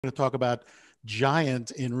going to talk about giant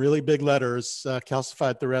in really big letters,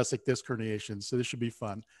 calcified thoracic disc herniation. So this should be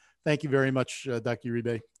fun. Thank you very much, Dr.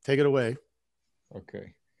 Uribe. Take it away.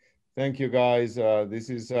 Okay. Thank you, guys. This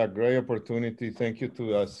is a great opportunity. Thank you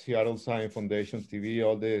to Seattle Science Foundation TV,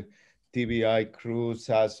 all the TBI crew,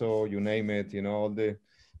 SASO, you name it, you know, all the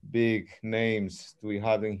big names we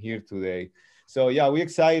have in here today. So yeah, we're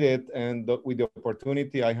excited. And with the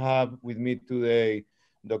opportunity I have with me today,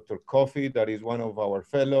 Dr. Coffey, that is one of our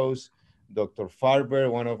fellows, Dr.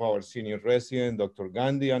 Farber, one of our senior residents, Dr.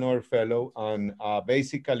 Gandhi, another fellow. And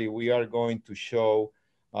basically we are going to show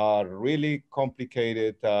really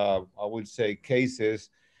complicated, I would say,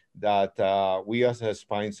 cases that we as a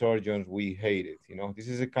spine surgeons, we hate it. You know, this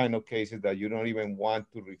is the kind of cases that you don't even want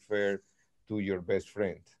to refer to your best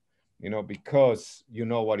friend, you know, because you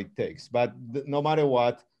know what it takes. But no matter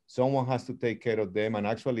what, someone has to take care of them. And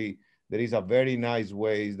actually, there is a very nice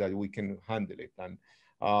ways that we can handle it.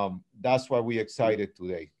 And that's why we're excited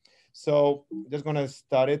today. So just gonna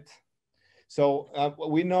start it. So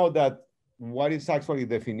we know that what is actually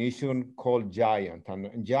definition called giant,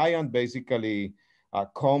 and giant basically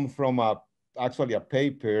come from actually a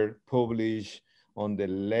paper published on the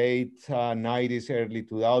late 90s, early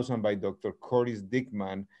 2000 by Dr. Curtis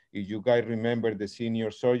Dickman. If you guys remember the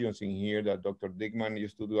senior surgeons in here, that Dr. Dickman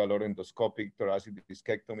used to do a lot of endoscopic thoracic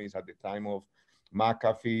discectomies at the time of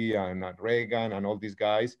McAfee and Reagan and all these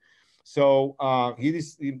guys. So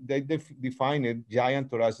they defined it,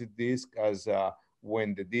 giant thoracic disc, as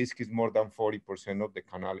when the disc is more than 40% of the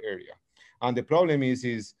canal area. And the problem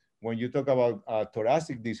is when you talk about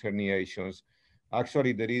thoracic disc herniations,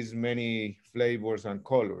 actually there is many flavors and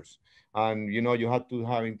colors. And you know, you have to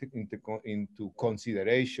have into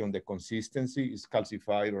consideration the consistency, is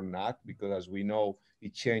calcified or not, because as we know,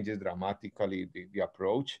 it changes dramatically the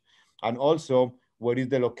approach. And also, where is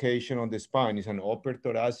the location on the spine? Is an upper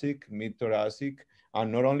thoracic, mid thoracic,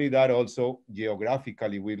 and not only that, also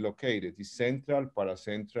geographically we're located. Is central,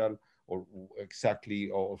 paracentral, or exactly,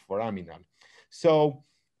 or foraminal. So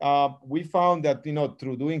we found that, you know,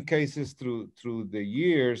 through doing cases through the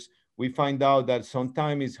years, we find out that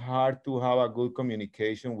sometimes it's hard to have a good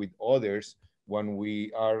communication with others when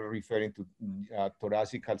we are referring to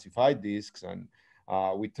thoracic calcified discs. And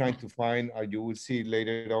we're trying to find, you will see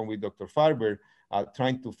later on with Dr. Farber,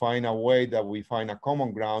 trying to find a way that we find a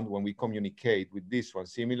common ground when we communicate with this one,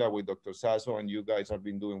 similar with Dr. Sasso and you guys have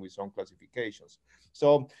been doing with some classifications.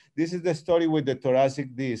 So this is the story with the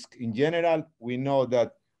thoracic disc. In general, we know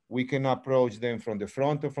that we can approach them from the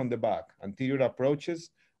front or from the back, anterior approaches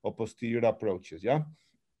or posterior approaches, yeah?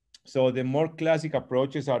 So the more classic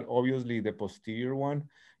approaches are obviously the posterior one,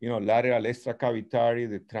 you know, lateral extracavitary,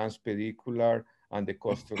 the transpedicular, and the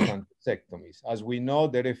costotransectomies. As we know,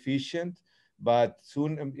 they're efficient, but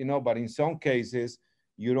soon, you know, but in some cases,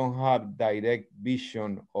 you don't have direct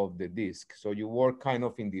vision of the disc. So you work kind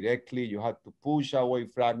of indirectly. You have to push away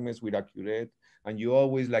fragments with a curette, and you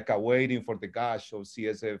always like waiting for the gush of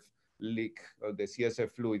CSF leak, or the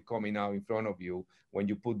CSF fluid coming out in front of you when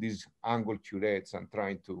you put these angle curettes and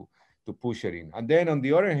trying to push it in. And then on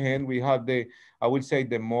the other hand, we have the, I would say,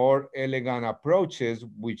 the more elegant approaches,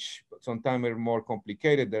 which sometimes are more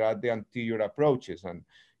complicated. There are the anterior approaches, and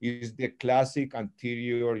is the classic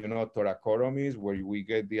anterior, you know, thoracotomies, where we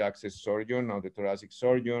get the access surgeon or the thoracic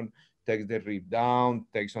surgeon, takes the rib down,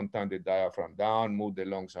 takes sometimes the diaphragm down, move the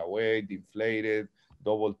lungs away, deflate it,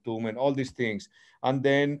 double tumen, all these things. And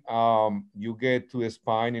then you get to the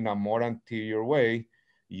spine in a more anterior way.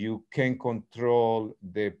 You can control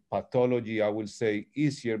the pathology, I will say,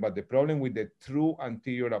 easier. But the problem with the true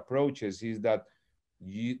anterior approaches is that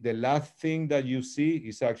the last thing that you see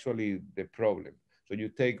is actually the problem. So you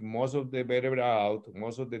take most of the vertebra out,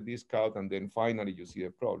 most of the disc out, and then finally you see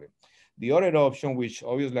the problem. The other option, which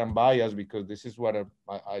obviously I'm biased because this is what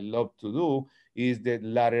I love to do, is the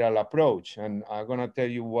lateral approach. And I'm gonna tell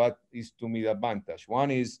you what is to me the advantage.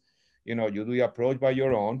 One is, you know, you do the approach by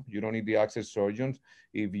your own. You don't need the access surgeons.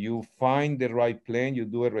 If you find the right plane, you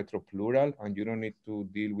do a retropleural and you don't need to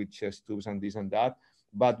deal with chest tubes and this and that.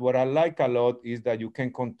 But what I like a lot is that you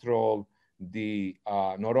can control the,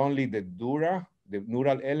 not only the dura, the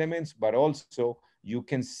neural elements, but also you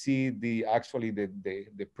can see the actually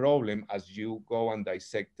the problem as you go and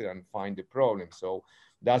dissect it and find the problem. So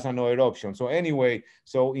that's another option. So anyway,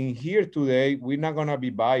 so in here today, we're not gonna be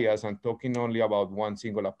biased and talking only about one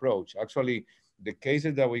single approach. Actually, the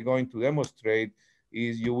cases that we're going to demonstrate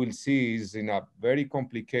is, you will see, is in a very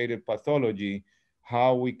complicated pathology,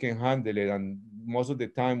 how we can handle it. And most of the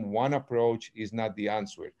time, one approach is not the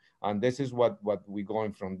answer. And this is what we're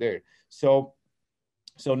going from there. So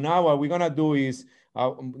now what we're gonna do is,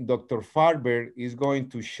 Dr. Farber is going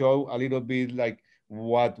to show a little bit like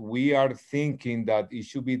what we are thinking that it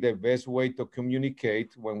should be the best way to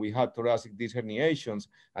communicate when we have thoracic disc herniations,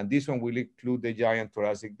 and this one will include the giant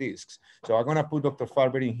thoracic discs. So I'm gonna put Dr.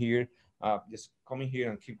 Farber in here. Just come in here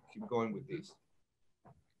and keep going with this.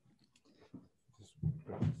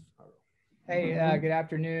 Hey, good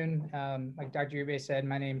afternoon. Like Dr. Uribe said,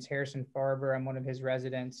 my name is Harrison Farber. I'm one of his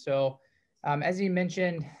residents. So as he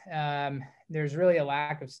mentioned, there's really a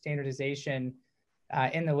lack of standardization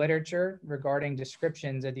in the literature regarding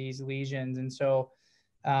descriptions of these lesions. And so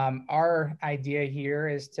our idea here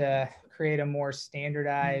is to create a more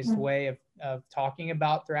standardized way of talking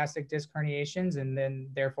about thoracic disc herniations, and then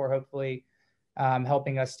therefore hopefully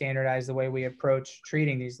helping us standardize the way we approach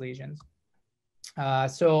treating these lesions.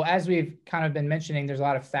 So as we've kind of been mentioning, there's a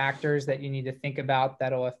lot of factors that you need to think about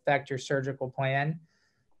that'll affect your surgical plan.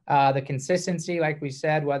 The consistency, like we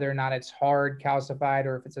said, whether or not it's hard, calcified,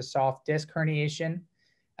 or if it's a soft disc herniation.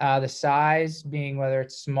 The size being whether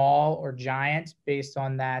it's small or giant based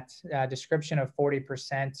on that description of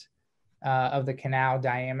 40% of the canal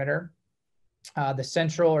diameter. The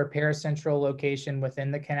central or paracentral location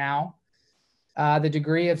within the canal. The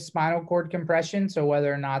degree of spinal cord compression, so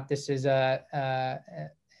whether or not this is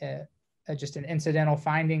just an incidental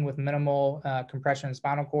finding with minimal compression of the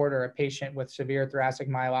spinal cord, or a patient with severe thoracic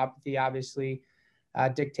myelopathy, obviously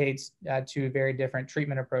dictates two very different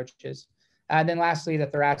treatment approaches. And then lastly, the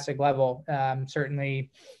thoracic level. Certainly,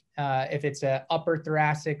 if it's an upper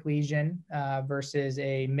thoracic lesion versus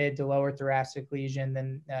a mid to lower thoracic lesion,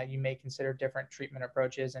 then you may consider different treatment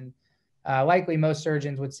approaches. And likely most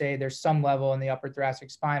surgeons would say there's some level in the upper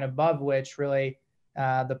thoracic spine above which really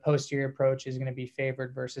the posterior approach is going to be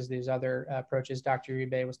favored versus these other approaches Dr.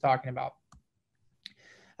 Uribe was talking about.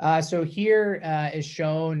 So here is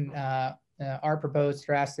shown our proposed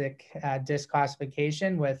thoracic disc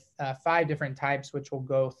classification with 5 different types, which we'll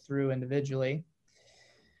go through individually.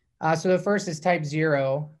 So the first is type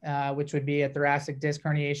 0, which would be a thoracic disc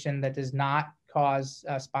herniation that does not cause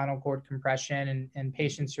spinal cord compression in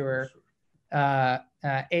patients who are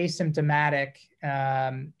asymptomatic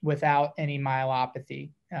without any myelopathy.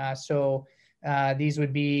 So these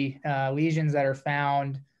would be lesions that are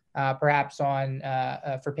found perhaps on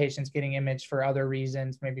for patients getting imaged for other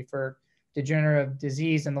reasons, maybe for degenerative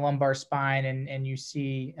disease in the lumbar spine, and you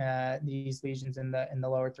see these lesions in the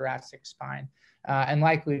lower thoracic spine, and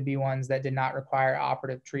likely would be ones that did not require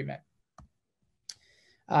operative treatment.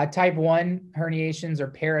 Type 1 herniations are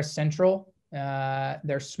paracentral.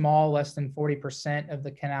 They're small, less than 40% of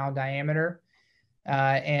the canal diameter,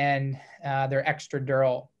 and they're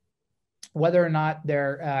extradural. Whether or not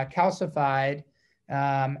they're calcified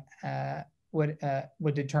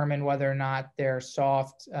would determine whether or not they're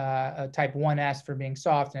soft. Type 1S for being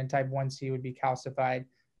soft, and type 1C would be calcified,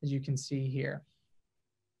 as you can see here.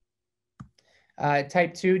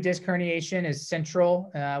 Type 2 disc herniation is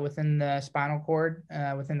central within the spinal cord,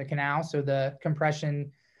 within the canal. So the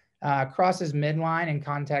compression crosses midline and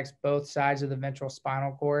contacts both sides of the ventral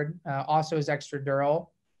spinal cord. Also is extradural.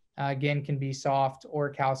 Again, can be soft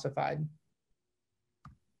or calcified.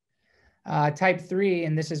 Type 3,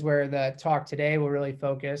 and this is where the talk today will really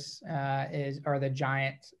focus, are the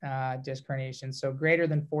giant disc herniations. So greater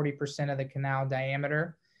than 40% of the canal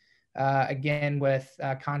diameter. Again, with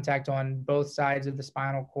contact on both sides of the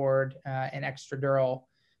spinal cord and extradural.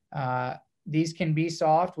 These can be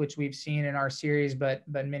soft, which we've seen in our series, but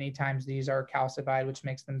many times these are calcified, which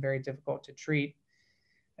makes them very difficult to treat.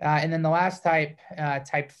 And then the last type,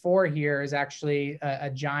 type 4 here, is actually a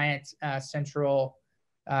giant central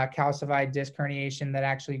calcified disc herniation that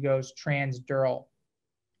actually goes transdural,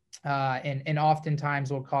 and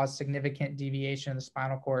oftentimes will cause significant deviation of the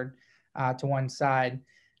spinal cord to one side.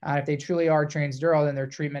 If they truly are transdural, then their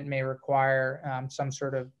treatment may require some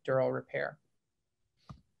sort of dural repair.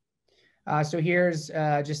 So here's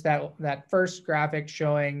just that first graphic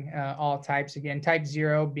showing all types. Again, type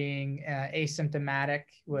 0 being asymptomatic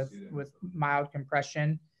with mild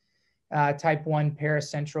compression. Type 1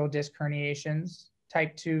 paracentral disc herniations.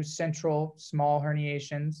 Type 2 central small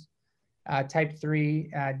herniations. Type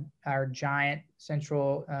 3 are giant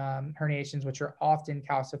central herniations, which are often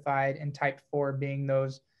calcified, and type 4 being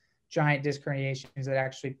those giant disc herniations that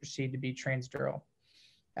actually proceed to be transdural.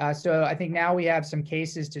 So I think now we have some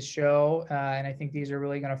cases to show, and I think these are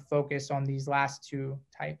really going to focus on these last 2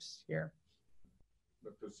 types here.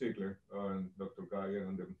 Dr. Ziegler and Dr. Geiger,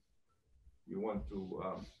 and you want to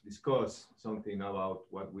discuss something about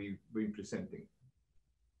what we've been presenting.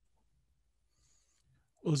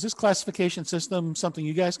 Well, is this classification system something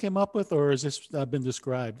you guys came up with, or has this been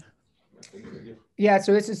described? Yeah,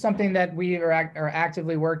 so this is something that we are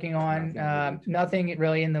actively working on. Nothing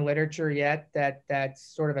really in the literature yet that's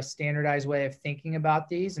sort of a standardized way of thinking about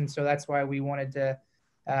these, and so that's why we wanted to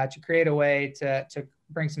create a way to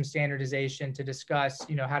bring some standardization to discuss,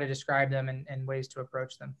 how to describe them and ways to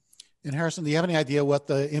approach them. And Harrison, do you have any idea what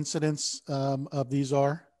the incidence of these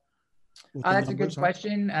are? That's a good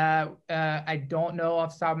question. I don't know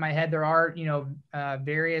off the top of my head. There are,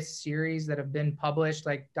 various series that have been published,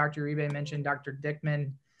 like Dr. Uribe mentioned. Dr.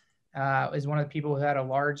 Dickman is one of the people who had a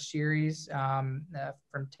large series from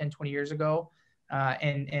 10, 20 years ago.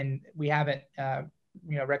 And we haven't,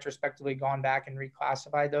 retrospectively gone back and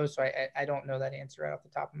reclassified those. So I don't know that answer right off the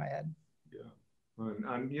top of my head. Yeah.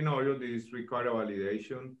 And all of this required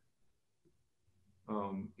validation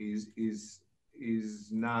is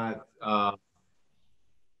not,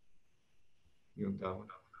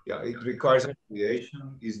 it requires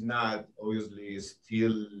validation. Is not obviously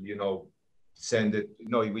still, send it,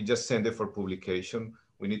 we just send it for publication.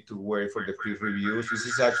 We need to wait for the peer reviews. This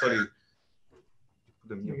is actually,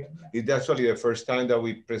 it's actually the first time that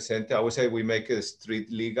we present, I would say we make it street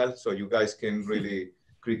legal so you guys can really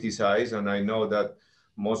criticize. And I know that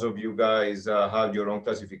most of you guys have your own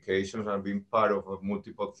classifications and been part of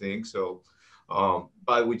multiple things. So,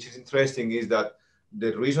 but which is interesting is that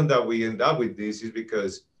the reason that we end up with this is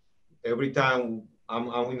because every time I'm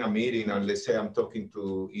in a meeting and let's say I'm talking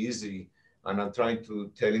to Easy and I'm trying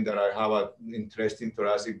to tell him that I have an interesting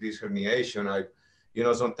thoracic disc herniation,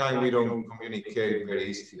 sometimes we don't communicate very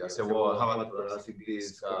easily. I say, well, I have a thoracic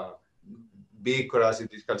disc, big thoracic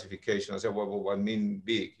disc calcification. I say, well, what I mean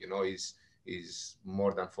big, is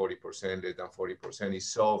more than 40%, less than 40%, is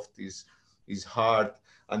soft, is hard.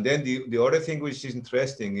 And then the other thing which is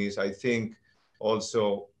interesting is I think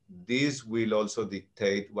also this will also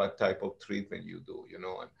dictate what type of treatment you do,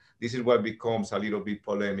 and this is what becomes a little bit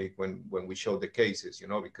polemic when we show the cases,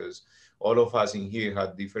 because all of us in here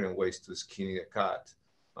had different ways to skin the cat.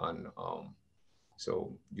 And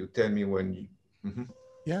so you tell me when you,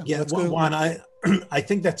 Yeah, Juan, I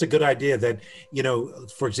think that's a good idea that,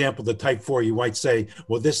 for example, the type 4, you might say,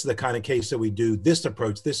 well, this is the kind of case that we do this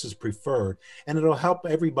approach, this is preferred, and it'll help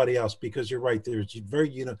everybody else because you're right. There's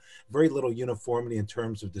very little uniformity in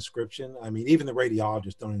terms of description. I mean, even the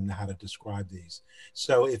radiologists don't even know how to describe these.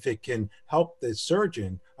 So if it can help the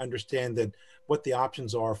surgeon understand that what the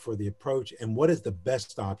options are for the approach and what is the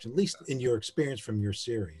best option, at least in your experience from your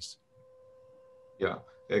series. Yeah.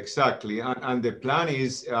 Exactly, and the plan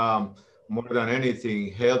is more than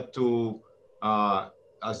anything help to,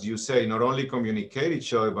 as you say, not only communicate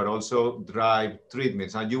each other but also drive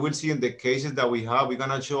treatments. And you will see in the cases that we have, we're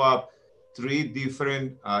gonna show up 3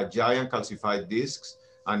 different giant calcified discs,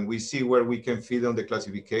 and we see where we can fit on the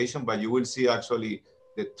classification. But you will see actually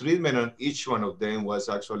the treatment on each one of them was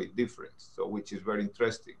actually different, so which is very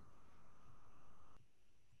interesting.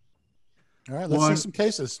 All right, let's see some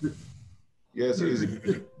cases. Yes,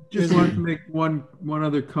 just wanted to make one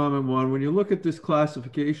other comment, Juan. When you look at this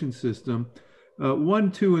classification system,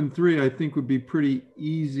 1, 2, and 3, I think would be pretty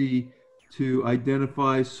easy to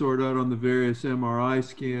identify, sort out on the various MRI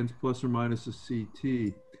scans, plus or minus a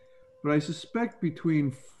CT. But I suspect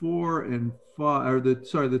between 4 and 5, or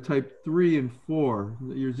the type 3 and 4,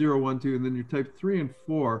 your 0, 1, 2, and then your type 3 and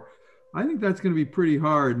 4, I think that's going to be pretty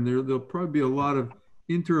hard, and there'll probably be a lot of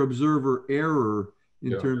inter-observer error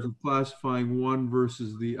in terms of classifying one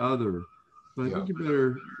versus the other. So I think you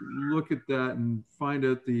better look at that and find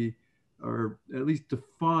out or at least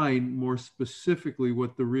define more specifically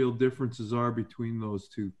what the real differences are between those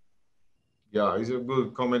two. Yeah, it's a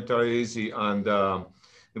good commentary, Easy. And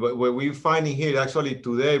what we're finding here, actually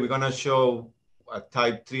today, we're gonna show a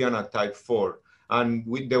type 3 and a type 4. And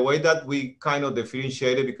the way that we kind of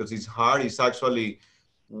differentiate it, because it's hard, is actually,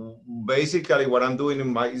 basically what I'm doing in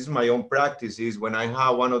my own practice is when I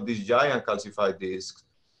have one of these giant calcified discs,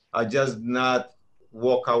 I just not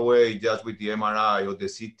walk away just with the MRI or the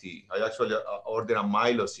CT. I actually order a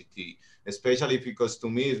myelo CT, especially because to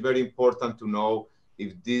me it's very important to know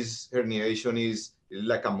if this herniation is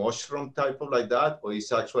like a mushroom type of like that, or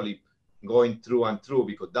it's actually going through and through,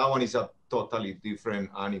 because that one is a totally different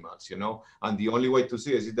animals, And the only way to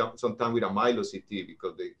see it is sometimes with a myelo CT,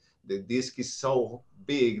 because the disc is so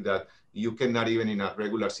big that you cannot even in a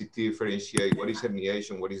regular CT differentiate what is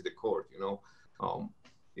herniation, what is the cord,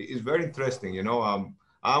 It's very interesting, I'm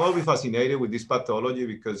always fascinated with this pathology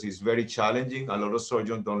because it's very challenging. A lot of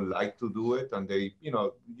surgeons don't like to do it. And they,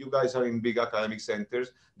 you guys are in big academic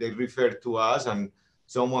centers, they refer to us and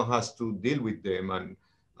someone has to deal with them. And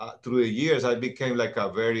through the years, I became like a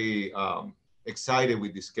very excited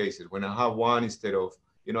with these cases. When I have one, instead of,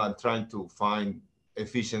 I'm trying to find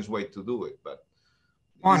efficient way to do it. But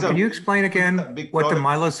Juan, can you explain again what the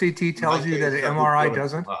myelo-CT tells you that an MRI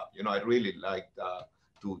doesn't? You know, I really like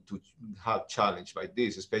to have challenge like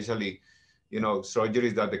this, especially, you know,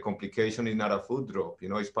 surgeries that the complication is not a foot drop, you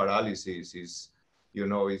know, it's paralysis, is, you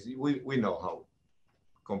know, we know how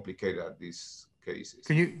complicated these cases.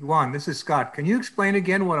 Can you, Juan, this is Scott. Can you explain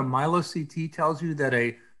again what a myelo-CT tells you that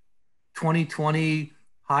a 2020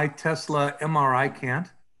 high Tesla MRI can't?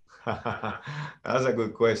 That's a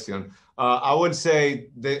good question. I would say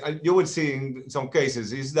that you would see in some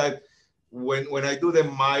cases is that when I do the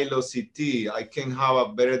myelo-CT, I can have a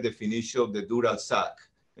better definition of the dural sac.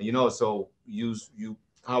 And, you know, so you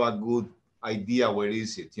have a good idea where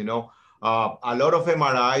is it, you know. A lot of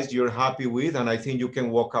MRIs you're happy with, and I think you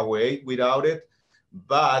can walk away without it.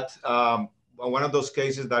 But one of those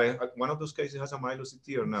cases has a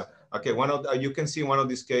myelo-CT or not? Okay, you can see one of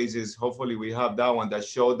these cases. Hopefully, we have that one that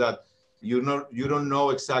showed that you don't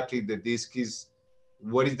know exactly the disc is,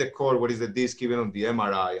 what is the core, what is the disc even on the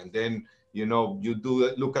MRI, and then you know you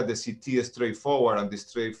look at the CT straightforward, and the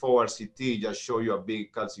straightforward CT just show you a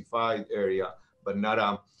big calcified area, but not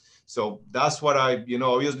a. So that's what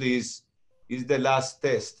obviously is the last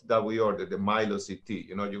test that we ordered, the myelo-CT.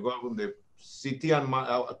 You know, you go on the CT and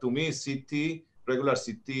to me, CT, regular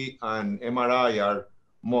CT and MRI are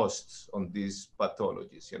most on these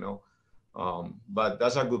pathologies, you know. But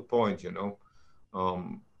that's a good point, you know.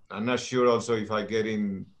 I'm not sure also if I get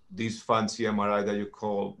in this fancy MRI that you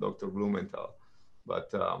call Dr. Blumenthal,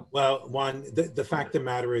 but. Well, Juan, the fact of the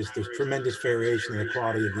matter is there's tremendous variation in the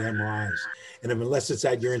quality of the MRIs. And unless it's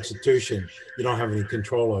at your institution, you don't have any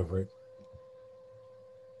control over it.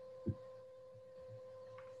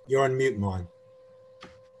 You're on mute, Juan.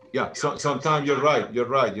 Yeah, so sometimes you're right.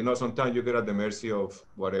 You know, sometimes you get at the mercy of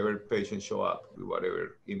whatever patients show up, with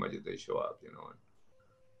whatever images they show up, you know.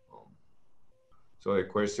 So the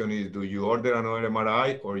question is, do you order another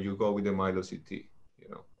MRI or you go with the myelo-CT, you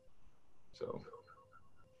know? So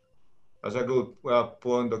that's a good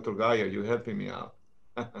point, Dr. Geyer. You're helping me out.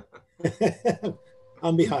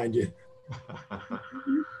 I'm behind you.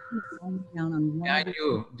 Yeah,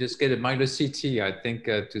 you just get a myelo-CT, I think,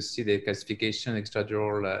 to see the calcification,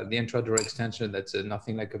 extradural, the intradural extension. That's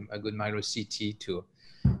nothing like a good myelo-CT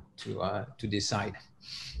to decide.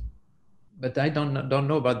 But I don't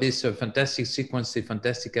know about this fantastic sequence, the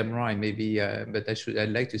fantastic MRI. Maybe, but I'd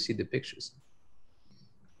like to see the pictures.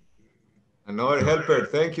 Another helper.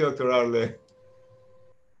 Thank you, Dr. Arle.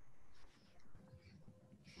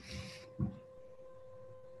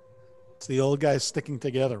 It's the old guys sticking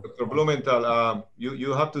together. Dr. Blumenthal,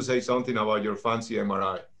 you have to say something about your fancy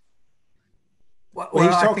MRI. Well,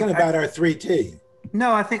 he's talking about our 3T.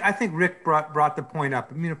 No, I think Rick brought the point up.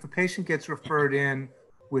 I mean, if a patient gets referred in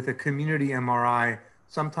with a community MRI,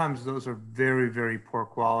 sometimes those are very, very poor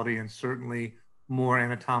quality, and certainly more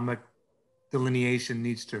anatomic delineation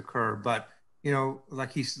needs to occur. But you know,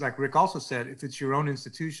 like Rick also said, if it's your own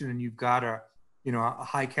institution and you've got a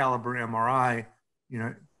high caliber MRI, you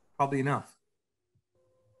know, probably enough.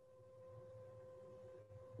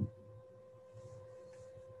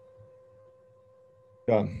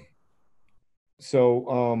 Yeah. So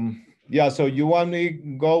so you want me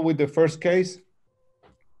to go with the first case?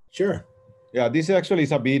 Sure. Yeah, this actually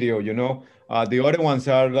is a video, you know. The other ones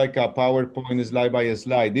are like a PowerPoint slide by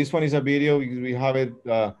slide. This one is a video because we have it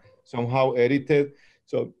somehow edited.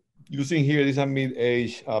 So using here, this is a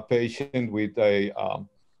mid-age patient with a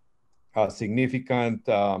significant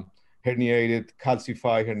calcified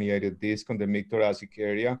herniated disc on the mid-thoracic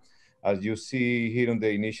area. As you see here on the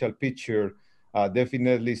initial picture,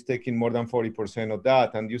 definitely it's taking more than 40% of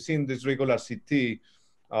that. And you see in this regular CT,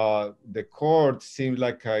 the cord seems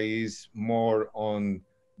like is more on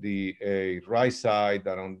the right side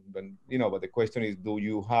than on, but the question is, do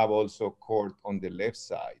you have also cord on the left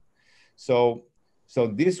side? So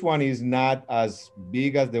this one is not as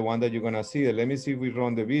big as the one that you're gonna see. Let me see if we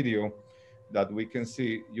run the video that we can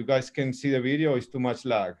see. You guys can see the video, it's too much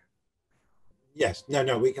lag. Yes,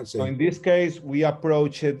 no, we can see. So in this case, we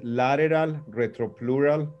approach it lateral,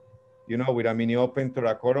 retropleural, you know, with a mini open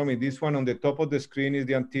thoracotomy. This one on the top of the screen is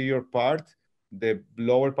the anterior part. The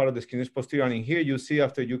lower part of the screen is posterior. And in here, you see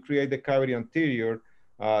after you create the cavity anterior,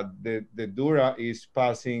 the dura is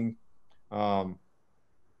passing.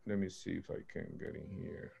 Let me see if I can get in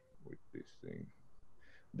here with this thing.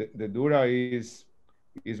 The dura is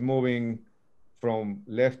moving from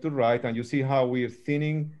left to right, and you see how we're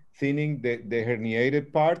thinning the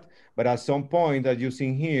herniated part. But at some point, as you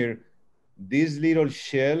see here, this little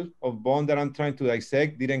shell of bone that I'm trying to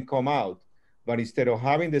dissect didn't come out. But instead of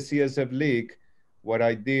having the CSF leak, what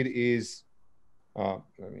I did is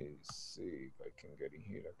Let me see if I can get in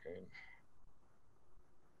here again.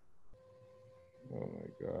 Oh my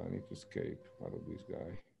God, I need to escape out of this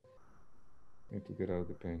guy. I need to get out of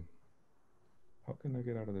the pen. How can I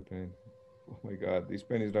get out of the pen? Oh my God, this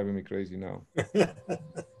pen is driving me crazy now.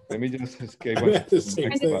 Let me just escape.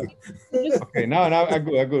 Okay, now I'm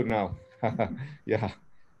good now. Yeah.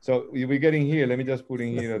 So we're getting here. Let me just put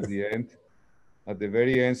in here at the end, at the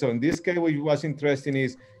very end. So in this case, what was interesting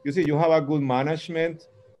is, you see, you have a good management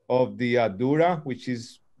of the dura, which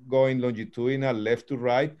is going longitudinal left to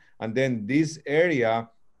right. And then this area,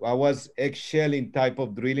 I was eggshelling type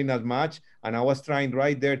of drilling as much. And I was trying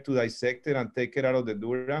right there to dissect it and take it out of the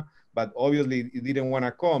dura. But obviously it didn't want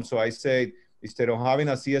to come. So I said, instead of having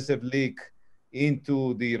a CSF leak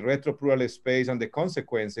into the retropleural space and the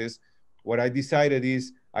consequences, what I decided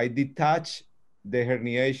is I detach the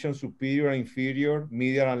herniation, superior and inferior,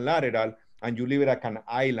 medial and lateral, and you leave it like an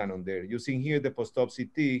island on there. You see here the post-op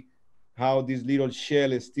CT, how this little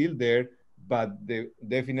shell is still there, but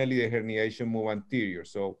definitely the herniation move anterior.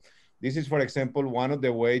 So this is, for example, one of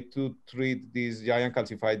the ways to treat this giant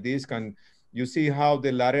calcified disc. And you see how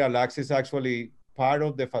the lateral axis actually, part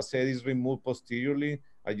of the facet is removed posteriorly,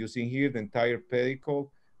 as you see here, the entire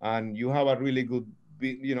pedicle, and you have a really good,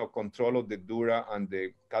 control of the dura and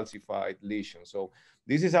the calcified lesion. So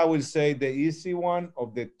this is, I will say, the easy one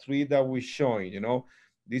of the three that we're showing.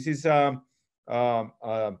 This is a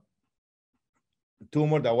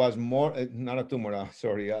tumor that was more, not a tumor,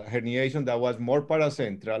 sorry, a herniation that was more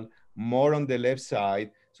paracentral, more on the left side.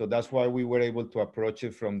 So that's why we were able to approach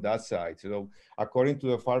it from that side. So according to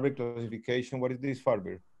the Farber classification, what is this,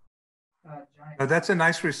 Farber? That's a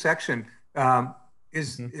nice resection.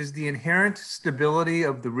 Is the inherent stability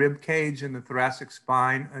of the rib cage and the thoracic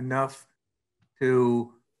spine enough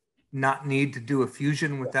to not need to do a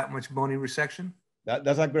fusion with that much bony resection?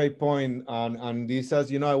 That's a great point. And this, as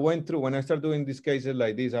you know, I went through, when I started doing these cases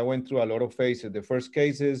like this, I went through a lot of phases. The first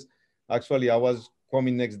cases, actually, I was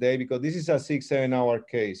coming next day because this is a 6-7 hour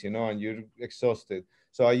case, and you're exhausted.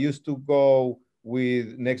 So I used to go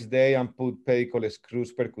with next day and put pedicle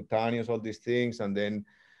screws, percutaneous, all these things. And then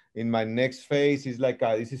in my next phase, it's like,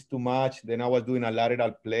 this is too much. Then I was doing a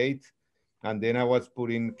lateral plate. And then I was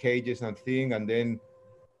putting cages and things. And then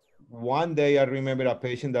one day I remember a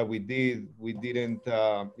patient that we didn't,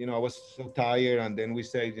 I was so tired. And then we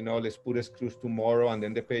said, let's put screws tomorrow. And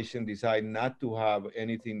then the patient decided not to have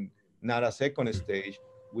anything, not a second stage.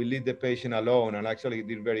 We leave the patient alone, and actually it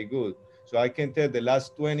did very good. So I can tell the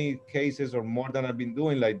last 20 cases or more that I've been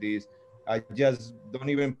doing like this, I just don't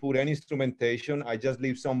even put any instrumentation. I just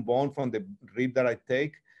leave some bone from the rib that I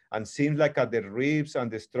take, and seems like the ribs and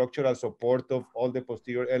the structural support of all the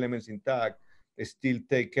posterior elements intact still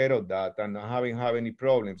take care of that, and I haven't had any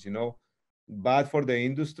problems, Bad for the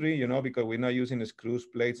industry, because we're not using screws,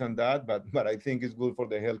 plates, and that, but I think it's good for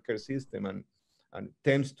the healthcare system and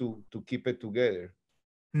tends to keep it together.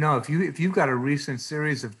 No, if you've got a recent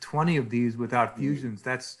series of 20 of these without fusions,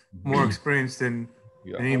 that's more experience than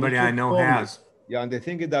anybody I know has. Yeah, and the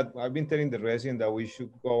thing is that I've been telling the resident that we should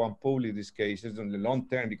go and publish these cases in the long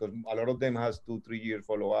term, because a lot of them has 2-3 year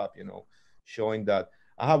follow-up, showing that.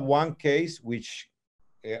 I have one case which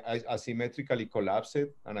asymmetrically collapsed,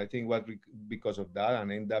 and I think was because of that,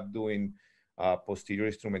 and ended up doing posterior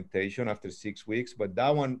instrumentation after 6 weeks. But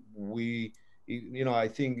that one, I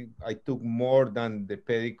think I took more than the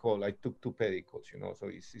pedicle. I took 2 pedicles, so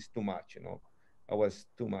it's too much, I was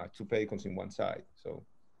too much, 2 pedicles in one side. So,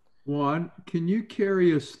 Juan, can you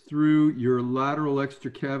carry us through your lateral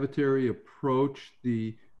extracavitary approach,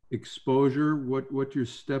 the exposure, what your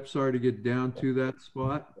steps are to get down to that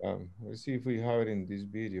spot? Let's see if we have it in this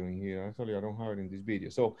video in here. Actually, I don't have it in this video.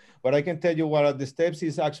 So, but I can tell you what are the steps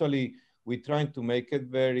is actually, we're trying to make it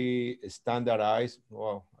very standardized.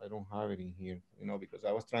 Well, I don't have it in here, because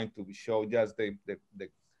I was trying to show just the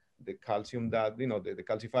calcium that, the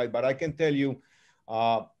calcified, but I can tell you,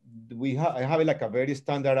 I have it like a very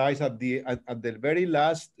standardized at the very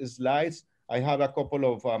last slides. I have a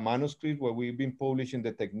couple of manuscripts where we've been publishing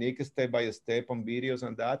the technique step by step on videos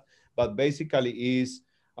and that, but basically is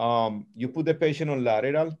you put the patient on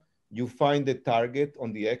lateral, you find the target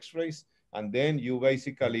on the x-rays, and then you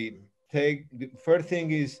basically take, the first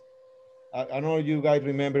thing is, I don't know if you guys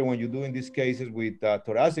remember when you're doing these cases with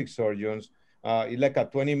thoracic surgeons, it's like a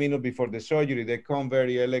 20 minutes before the surgery, they come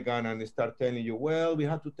very elegant and they start telling you, well, we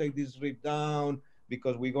have to take this rib down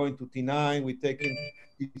because we're going to T9, we're taking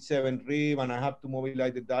T7 rib, and I have to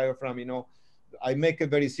mobilize the diaphragm, I make it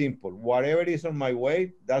very simple. Whatever is on my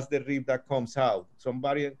way, that's the rib that comes out.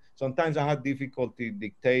 Sometimes I have difficulty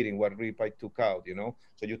dictating what rib I took out,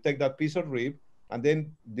 So you take that piece of rib And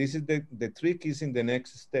then this is the trick is in the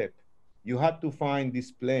next step. You have to find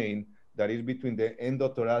this plane that is between the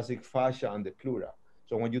endothoracic fascia and the pleura.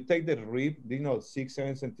 So when you take the rib,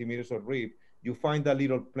 6-7 centimeters of rib, you find that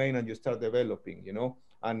little plane and you start developing,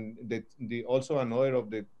 And also another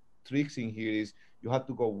of the tricks in here is you have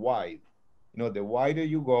to go wide. The wider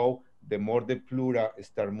you go, the more the pleura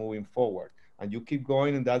start moving forward. And you keep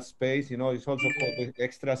going in that space, it's also called the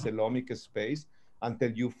extracelomic space,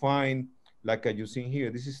 until you find, like you see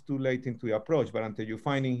here, this is too late into the approach, but until you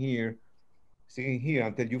find in here,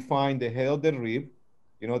 until you find the head of the rib,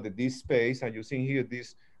 this space, and you see here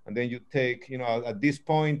this, and then you take, at this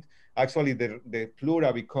point, actually the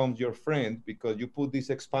pleura becomes your friend because you put these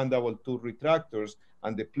expandable tooth retractors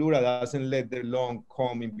and the pleura doesn't let the lung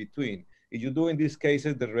come in between. If you do in these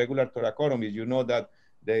cases the regular thoracotomies, you know that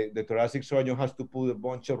the thoracic surgeon has to put a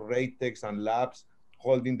bunch of ratex and laps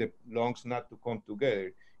holding the lungs not to come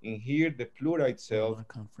together. In here, the pleura itself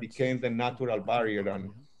became the natural barrier, and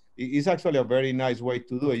it's actually a very nice way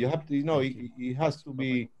to do it. You have to, it has to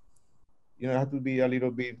be, have to be a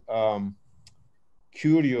little bit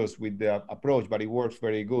curious with the approach, but it works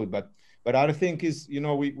very good. But I think is,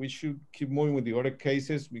 we should keep moving with the other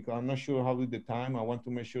cases because I'm not sure how with the time. I want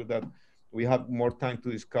to make sure that we have more time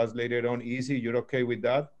to discuss later on. Easy, you're okay with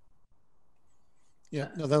that? Yeah,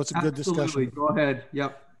 no, that was a good Absolutely. discussion. Go ahead.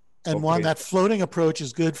 Yep. And Okay. Juan, that floating approach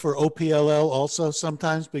is good for OPLL also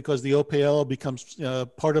sometimes because the OPLL becomes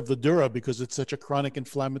part of the dura because it's such a chronic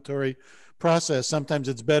inflammatory process. Sometimes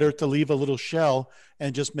it's better to leave a little shell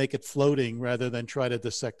and just make it floating rather than try to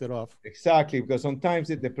dissect it off. Exactly, because sometimes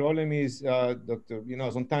the problem is, doctor,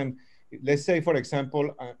 sometimes, let's say, for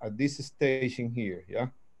example, at this station here, yeah,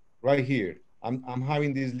 right here, I'm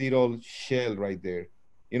having this little shell right there.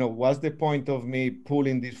 What's the point of me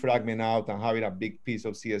pulling this fragment out and having a big piece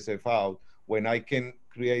of CSF out when I can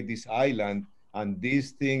create this island and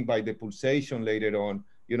this thing by the pulsation later on,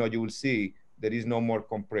 you will see there is no more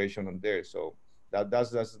compression on there. So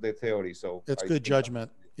that's the theory. So it's good judgment.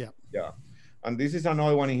 Yeah. Yeah. And this is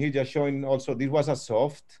another one in here just showing also, this was a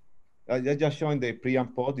soft, just showing the pre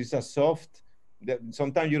and post. This is a soft.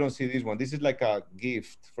 Sometimes you don't see this one. This is like a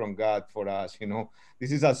gift from God for us,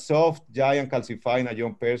 This is a soft, giant calcified in a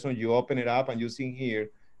young person. You open it up and you see here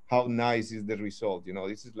how nice is the result.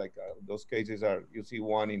 This is like those cases are, you see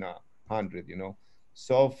 1 in 100,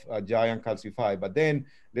 soft, giant calcified. But then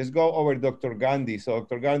let's go over Dr. Gandhi. So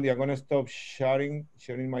Dr. Gandhi, I'm going to stop sharing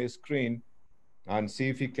my screen and see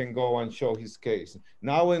if he can go and show his case.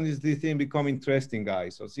 Now when is this thing become interesting,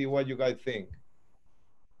 guys? So see what you guys think.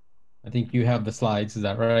 I think you have the slides, is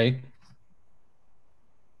that right?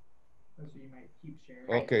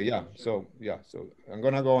 Okay, yeah. So I'm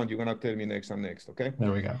gonna go and you're gonna tell me next and next, okay?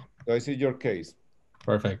 There we go. So this is your case.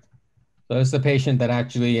 Perfect. So this is a patient that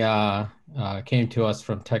actually came to us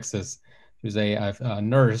from Texas. She was a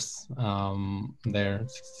nurse, their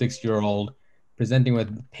 6-year-old, presenting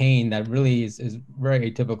with pain that really is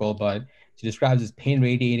very atypical, but she describes as pain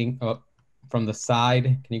radiating from the side.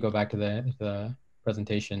 Can you go back to the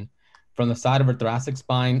presentation? From the side of her thoracic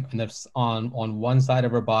spine, and that's on one side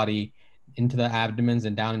of her body into the abdomens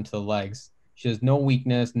and down into the legs. She has no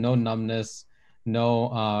weakness, no numbness,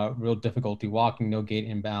 no real difficulty walking, no gait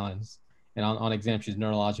imbalance. And on exam, she's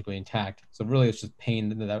neurologically intact. So really it's just pain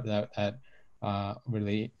that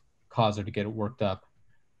really caused her to get worked up.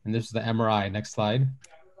 And this is the MRI, next slide,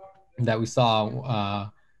 that we saw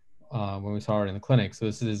when we saw her in the clinic. So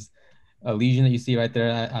this is a lesion that you see right there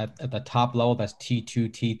at the top level, that's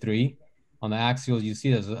T2, T3. On the axial, you see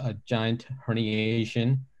there's a giant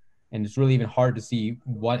herniation, and it's really even hard to see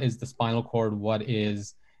what is the spinal cord, what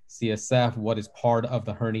is CSF, what is part of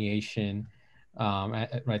the herniation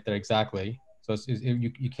right there exactly. So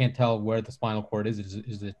you can't tell where the spinal cord is.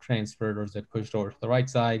 Is it transferred or is it pushed over to the right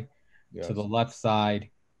side, yes, to the left side?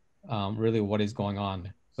 Really what is going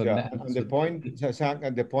on. So yeah, and the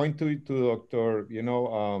point to Dr.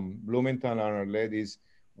 Blumenthal and Arlette is,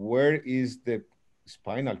 where is the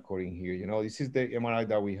spinal cord in here? This is the MRI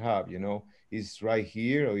that we have, is right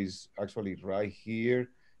here, or is actually right here,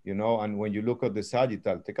 and when you look at the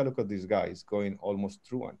sagittal, take a look at this guy, it's going almost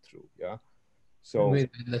through and through, yeah? So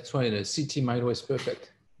that's why the CT micro is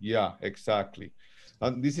perfect. Yeah, exactly.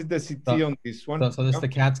 And this is the CT on this one. So this is the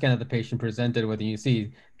CAT scan that the patient presented with, and you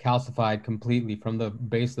see calcified completely from the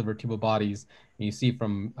base of the vertebral bodies. And you see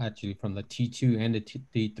from the T2 and the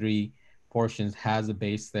T3 portions has a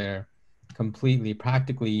base there, completely,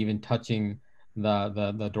 practically even touching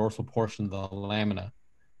the dorsal portion of the lamina.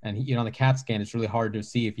 And on the CAT scan, it's really hard to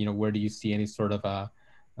see if where do you see any sort of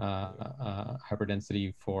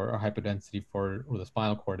hyperdensity for where the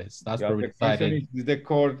spinal cord is. That's where we decided. Is the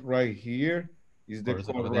cord right here? Is the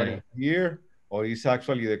cord right here, or is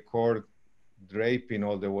actually the cord draping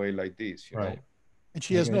all the way like this, you know? And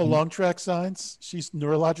she has no long track signs. She's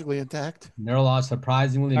neurologically intact.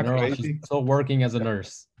 Surprisingly, she's still working as a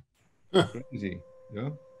nurse. Crazy, yeah.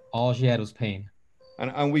 All she had was pain.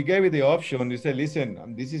 And we gave it the option. We said,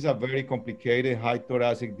 listen, this is a very complicated high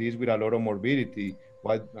thoracic disc with a lot of morbidity.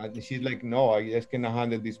 But she's like, no, I just cannot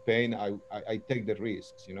handle this pain. I take the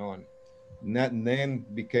risks, you know, and that then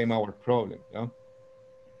became our problem, yeah.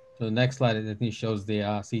 So the next slide, I think, shows the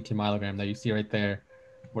CT myelogram that you see right there,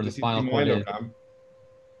 where the spinal cord is.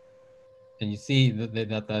 And you see that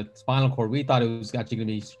the spinal cord, we thought it was actually going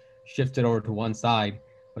to be shifted over to one side,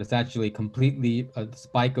 but it's actually completely a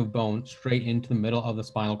spike of bone straight into the middle of the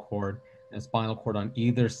spinal cord, and spinal cord on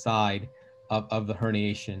either side of the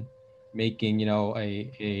herniation, making, you know,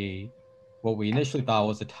 what we initially thought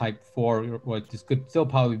was a type 4, what this could still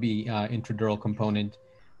probably be intradural component,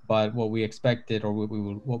 but what we expected, or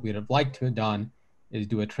what we'd have liked to have done, is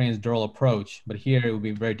do a transdural approach. But here it would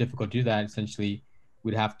be very difficult to do that. Essentially,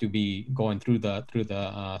 we'd have to be going through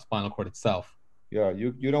the spinal cord itself. Yeah,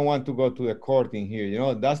 you don't want to go to the cord in here. You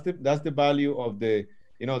know, that's the value of the,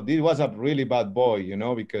 you know, this was a really bad boy, you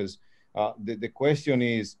know, because the question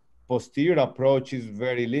is, posterior approach is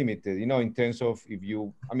very limited, you know, in terms of if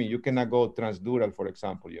you, I mean, you cannot go transdural, for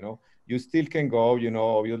example, you know, you still can go, you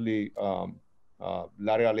know, obviously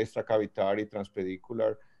lateral extracavitary,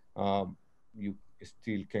 transpedicular, you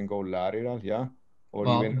still can go lateral, yeah, or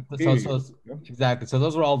even exactly. So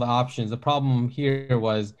those were all the options. The problem here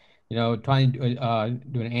was, you know, trying to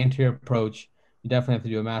do an anterior approach, you definitely have to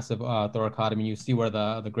do a massive thoracotomy. You see where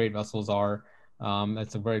the great vessels are.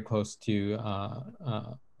 That's very close to,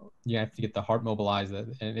 you have to get the heart mobilized,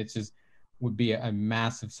 and it just would be a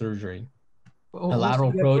massive surgery. A lateral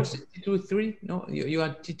approach. T2, 3? No, you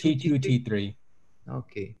had T2, T3.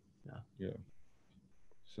 Okay. Yeah.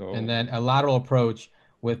 So. And then a lateral approach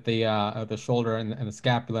with the shoulder and the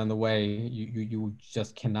scapula in the way, you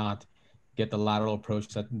just cannot get the lateral approach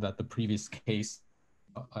that the previous case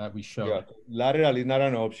we showed. Yeah, lateral is not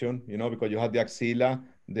an option, you know, because you have the axilla,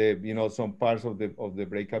 you know, some parts of the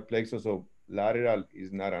brachial plexus, so lateral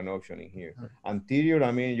is not an option in here. Anterior,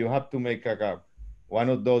 I mean, you have to make one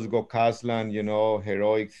of those Gokaslan, you know,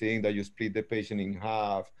 heroic thing that you split the patient in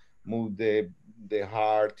half, move the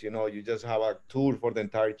heart, you know, you just have a tour for the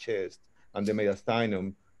entire chest and the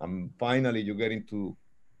mediastinum, and finally you get into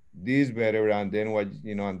this better, and then what,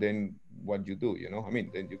 you know, and then what you do, you know, I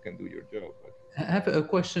mean, then you can do your job. But. I have a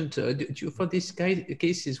question for these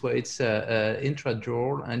cases where it's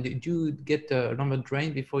intradural, and did you get a lumbar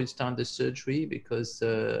drain before you start the surgery? Because,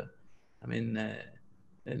 I mean,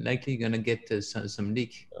 likely you're going to get some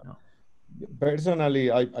leak. No?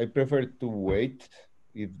 Personally, I prefer to wait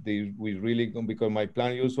if we really, because my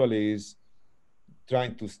plan usually is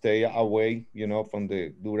trying to stay away, you know, from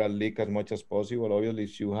the dural leak as much as possible. Obviously,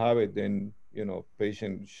 if you have it, then, you know,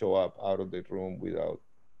 patients show up out of the room with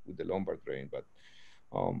the lumbar drain. But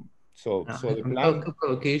so the plan. A couple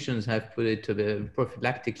of occasions have put it to the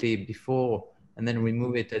prophylactically before and then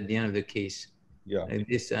remove it at the end of the case. Yeah. Like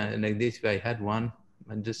this, I had one,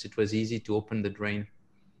 and just it was easy to open the drain.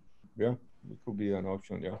 Yeah, it could be an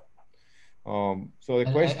option. Yeah. So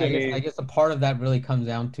the question I guess a part of that really comes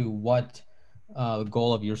down to what the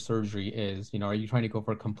goal of your surgery is. You know, are you trying to go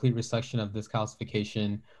for a complete resection of this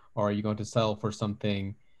calcification, or are you going to settle for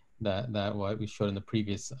something that what we showed in the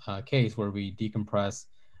previous case, where we decompress,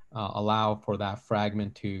 allow for that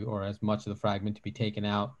fragment to, or as much of the fragment to be taken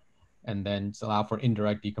out, and then allow for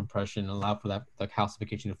indirect decompression, allow for the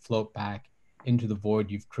calcification to float back into the void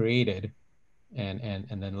you've created, and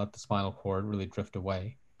then let the spinal cord really drift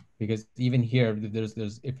away. Because even here, there's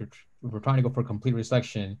if we're trying to go for a complete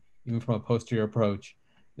resection, even from a posterior approach,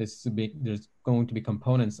 there's going to be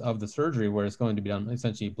components of the surgery where it's going to be done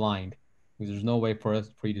essentially blind, because there's no way for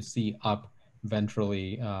you to see up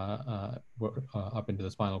ventrally up into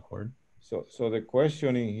the spinal cord. So the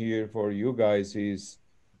question in here for you guys is,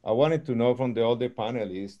 I wanted to know from the other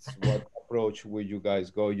panelists, what approach will you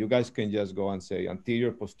guys go? You guys can just go and say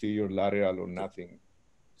anterior, posterior, lateral, or nothing.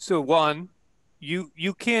 So Juan,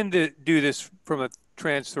 you can do this from a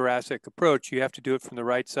transthoracic approach. You have to do it from the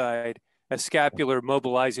right side, a scapular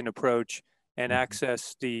mobilizing approach, and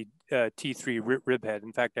access the T3 rib head.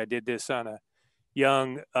 In fact, I did this on a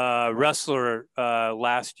young wrestler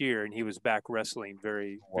last year, and he was back wrestling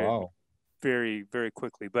very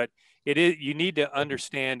quickly. But you need to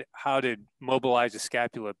understand how to mobilize a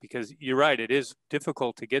scapula, because you're right, it is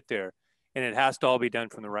difficult to get there, and it has to all be done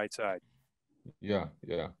from the right side. Yeah,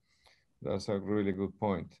 that's a really good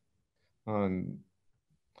point.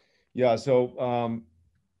 Yeah, so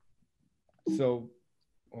So,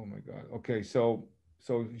 oh my God. Okay, so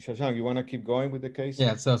Shashank, you want to keep going with the case?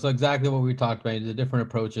 Yeah, so exactly what we talked about, the different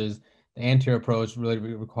approaches. The anterior approach really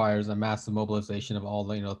requires a massive mobilization of all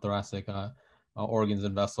the thoracic organs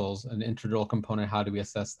and vessels. An intradural component, how do we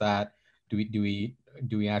assess that? Do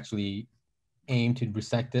we actually aim to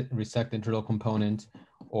resect the intradural component,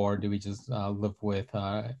 or do we just live with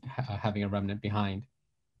having a remnant behind?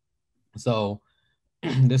 So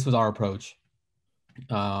this was our approach.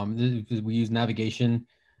 We use navigation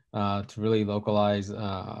to really localize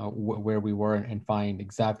where we were and find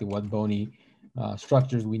exactly what bony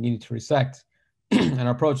structures we needed to resect. And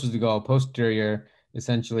our approach is to go posterior,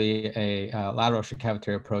 essentially a lateral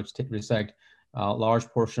cavitary approach to resect a large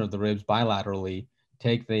portion of the ribs bilaterally,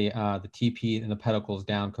 take the TP and the pedicles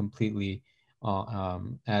down completely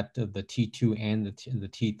at the T2 and the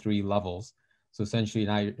T3 levels. So essentially,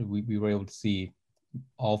 now we were able to see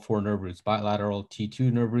all four nerve roots: bilateral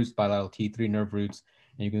T2 nerve roots, bilateral T3 nerve roots,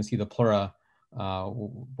 and you can see the pleura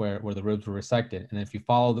where the ribs were resected. And if you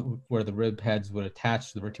follow where the rib heads would attach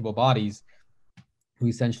to the vertebral bodies, we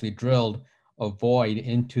essentially drilled a void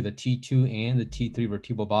into the T2 and the T3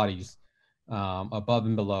 vertebral bodies above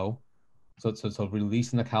and below. So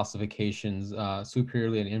releasing the calcifications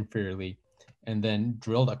superiorly and inferiorly, and then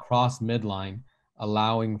drilled across midline,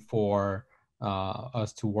 allowing for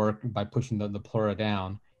us to work by pushing the pleura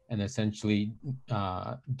down and essentially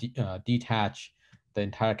detach the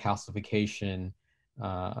entire calcification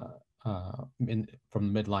from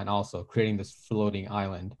the midline, also creating this floating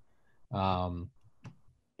island.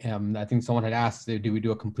 I think someone had asked, do we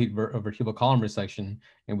do a complete vertebral column resection?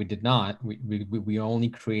 And we did not. We only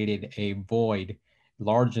created a void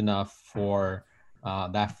large enough for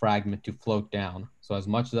that fragment to float down. So as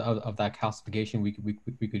much of that calcification we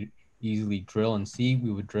could easily drill and see,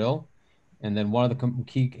 we would drill. And then one of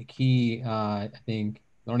the key I think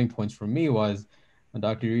learning points for me was when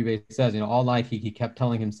Dr. Uribe says, all night he kept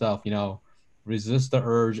telling himself, resist the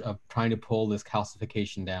urge of trying to pull this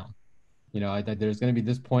calcification down. There's going to be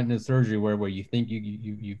this point in the surgery where you think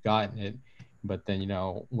you've gotten it, but then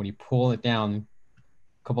when you pull it down,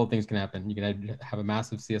 a couple of things can happen. You can have a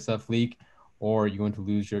massive CSF leak, or you're going to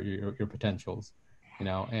lose your potentials.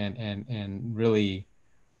 And really,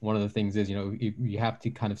 one of the things is you have to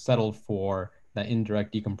kind of settle for that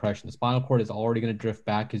indirect decompression. The spinal cord is already going to drift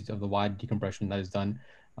back because of the wide decompression that is done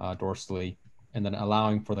dorsally, and then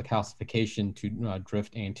allowing for the calcification to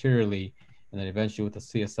drift anteriorly. And then eventually with the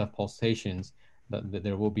CSF pulsations,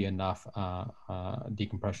 there will be enough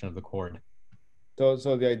decompression of the cord. So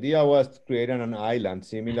the idea was to create an island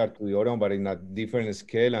similar to the other one, but in a different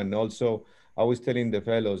scale. And also, I was telling the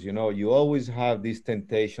fellows, you always have this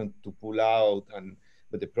temptation to pull out.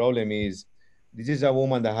 But the problem is, this is a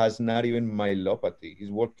woman that has not even myelopathy.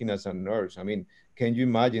 He's working as a nurse. I mean, can you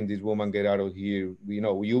imagine this woman get out of here?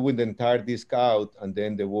 You with the entire disc out, and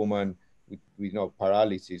then the woman with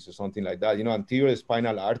paralysis or something like that. Anterior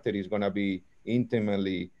spinal artery is going to be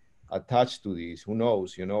intimately attached to this. Who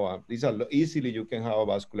knows? These are easily you can have a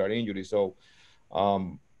vascular injury. So I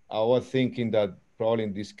was thinking that probably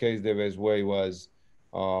in this case the best way was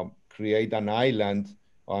create an island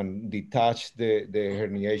and detach the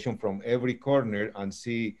herniation from every corner and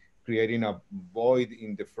see, creating a void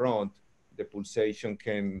in the front, the pulsation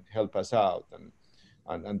can help us out.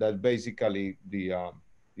 And that's basically the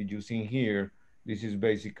using here. This is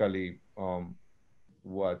basically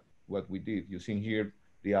what we did. Using here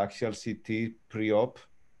the axial CT pre-op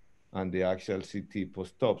and the axial CT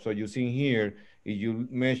post-op. So using here, if you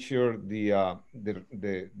measure the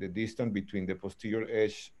distance between the posterior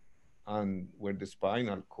edge and where the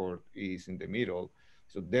spinal cord is in the middle,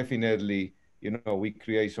 so definitely we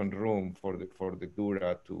create some room for the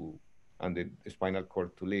dura and the spinal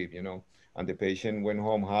cord to live. And the patient went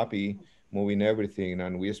home happy, moving everything,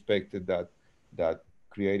 and we expected that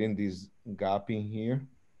creating this gap in here,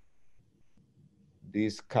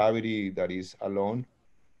 this cavity that is alone,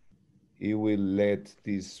 it will let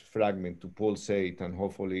this fragment to pulsate, and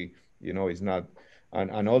hopefully, it's not.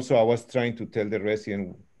 And also I was trying to tell the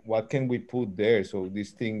resident, what can we put there so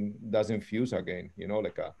this thing doesn't fuse again?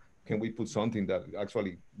 Can we put something that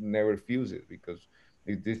actually never fuses? Because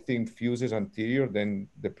if this thing fuses anterior, then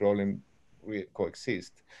the problem will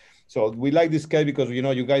coexist. So we like this case because,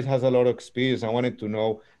 you guys has a lot of experience. I wanted to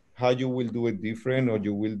know how you will do it different, or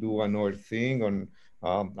you will do another thing. And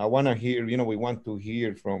I want to hear, we want to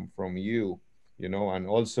hear from you, and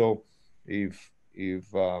also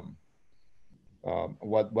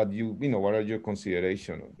what are your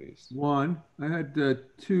consideration of this? Juan, I had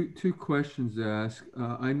two questions to ask.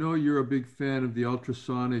 I know you're a big fan of the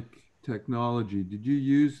ultrasonic technology. Did you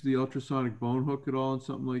use the ultrasonic bone hook at all in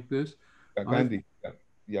something like this? Gandhi,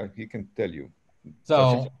 yeah, he can tell you.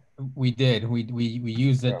 So we did. We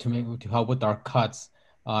used it to help with our cuts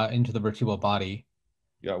into the vertebral body.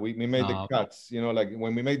 Yeah, we made the cuts, you know, like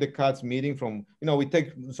when we made the cuts meeting from, you know, we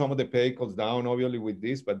take some of the pedicles down, obviously, with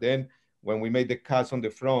this, but then when we made the cuts on the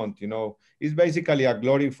front, you know, it's basically a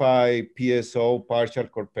glorified PSO, partial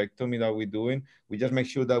corpectomy that we're doing. We just make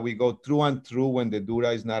sure that we go through and through when the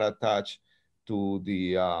dura is not attached to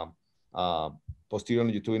the posterior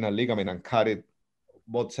longitudinal ligament and cut it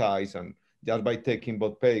both sides. And just by taking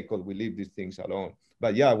both pedicles, we leave these things alone.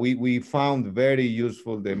 But yeah, we found very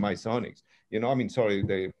useful the Misonics. You know, I mean, sorry,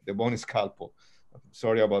 the bone scalpel.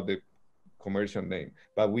 Sorry about the commercial name,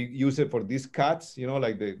 but we use it for these cuts, you know,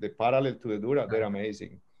 like the parallel to the dura, they're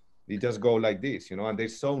amazing. They just go like this, you know, and they're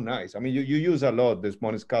so nice. I mean, you use a lot this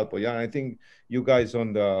bone scalpel. Yeah, and I think you guys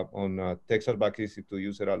on Texas Back Institute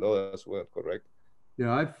use it a lot as well, correct?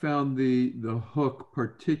 Yeah, I found the hook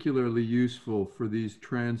particularly useful for these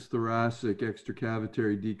transthoracic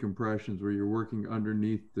extracavitary decompressions where you're working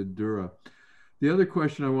underneath the dura. The other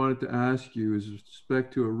question I wanted to ask you is with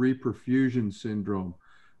respect to a reperfusion syndrome,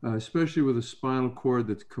 especially with a spinal cord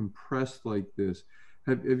that's compressed like this.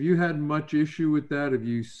 Have you had much issue with that? Have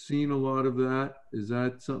you seen a lot of that? Is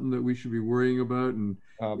that something that we should be worrying about? And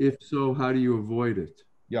if so, how do you avoid it?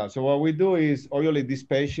 Yeah, so what we do is, obviously, these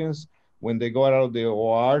patients, when they go out of the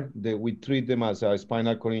OR, we treat them as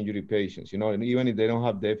spinal cord injury patients, you know, and even if they don't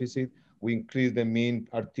have deficit, we increase the mean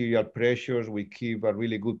arterial pressures. We keep a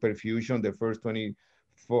really good perfusion the first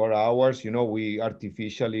 24 hours. You know, we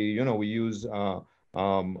artificially, you know, we use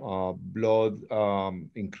blood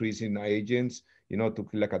increasing agents, you know, to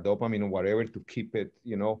like a dopamine or whatever to keep it,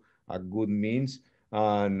 you know, a good means.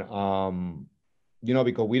 And, you know,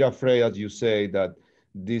 because we're afraid, as you say, that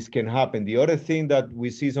this can happen. The other thing that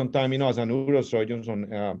we see sometimes, you know, as a neurosurgeon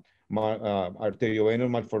on arteriovenous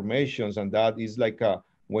malformations, and that is like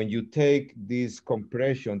when you take this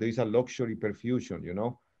compression, there is a luxury perfusion, you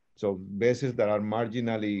know? So vessels that are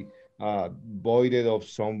marginally voided of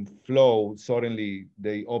some flow, suddenly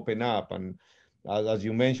they open up. And as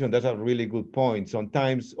you mentioned, that's a really good point.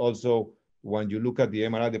 Sometimes also when you look at the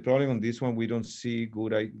MRI, the problem on this one, we don't see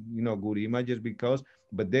good, you know, good images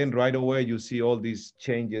but then right away you see all these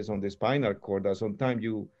changes on the spinal cord that sometimes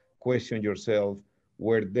you question yourself,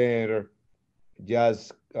 were there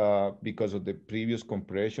just because of the previous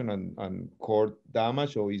compression and cord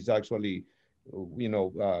damage, or is actually, you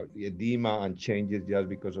know, edema and changes just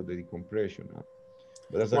because of the decompression?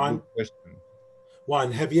 But that's a good question.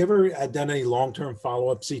 Juan, have you ever done any long-term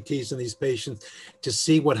follow-up CTs in these patients to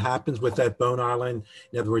see what happens with that bone island?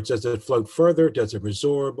 In other words, does it float further, does it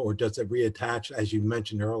resorb, or does it reattach, as you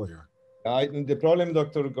mentioned earlier? The problem,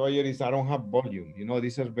 Dr. Goyer, is I don't have volume. You know,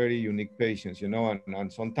 these are very unique patients, you know,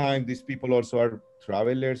 and sometimes these people also are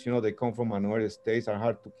travelers, you know, they come from another states, are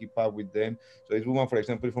hard to keep up with them. So this woman, for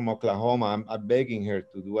example, from Oklahoma, I'm begging her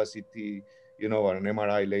to do a CT, you know, or an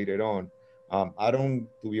MRI later on. I don't,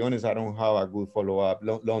 to be honest, I don't have a good follow-up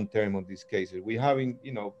long-term on these cases. We having,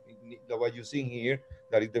 you know, what you're seeing here,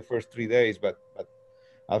 that is the first 3 days, but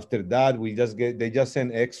after that, they just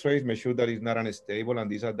send x-rays, make sure that it's not unstable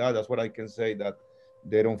and this or that. That's what I can say, that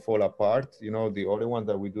they don't fall apart. You know, the other ones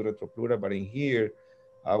that we do retropleural, but in here,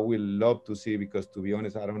 I will love to see, because to be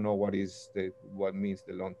honest, I don't know what means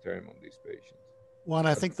the long-term on these patients. Juan,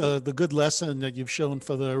 I think the good lesson that you've shown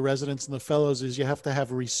for the residents and the fellows is you have to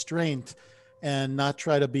have restraint and not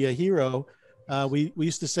try to be a hero. We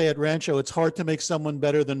used to say at Rancho, it's hard to make someone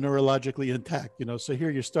better than neurologically intact, you know, so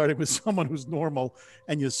here you're starting with someone who's normal,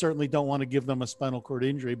 and you certainly don't want to give them a spinal cord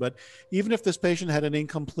injury. But even if this patient had an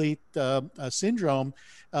incomplete syndrome,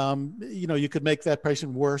 you know, you could make that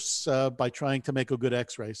patient worse by trying to make a good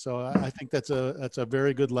x-ray. So I think that's a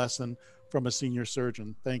very good lesson from a senior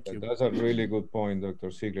surgeon. Thank you. That's a really good point,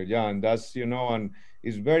 Dr. Ziegler. Yeah, and that's, you know, and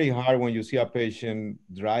it's very hard when you see a patient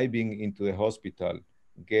driving into the hospital,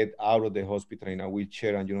 get out of the hospital in a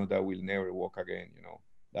wheelchair, and you know that will never walk again. You know,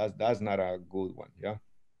 that's not a good one. Yeah.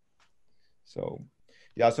 So,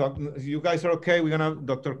 yeah. So you guys are okay.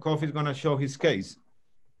 Dr. Koff is gonna show his case.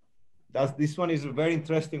 This one is a very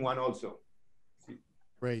interesting one also.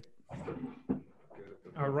 Great.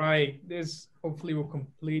 All right, this hopefully will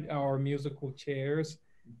complete our musical chairs.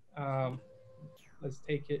 Let's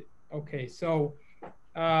take it. Okay, so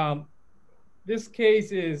this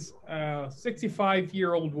case is a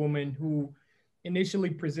 65-year-old woman who initially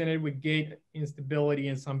presented with gait instability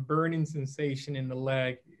and some burning sensation in the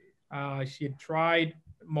leg. She had tried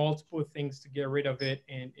multiple things to get rid of it,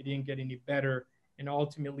 and it didn't get any better, and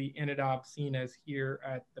ultimately ended up seen as here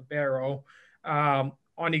at the Barrow.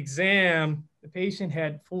 On exam, the patient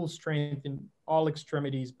had full strength in all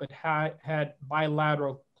extremities, but had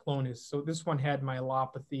bilateral clonus. So this one had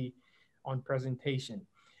myelopathy on presentation.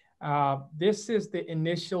 This is the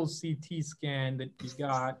initial CT scan that we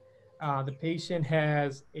got. The patient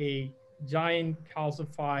has a giant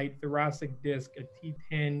calcified thoracic disc, a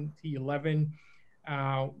T10, T11,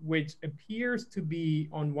 which appears to be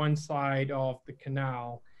on one side of the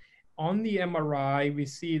canal. On the MRI, we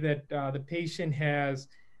see that the patient has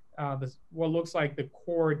what looks like the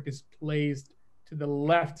cord displaced to the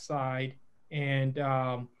left side and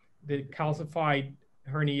the calcified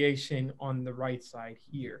herniation on the right side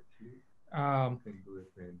here. And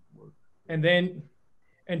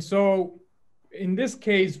so in this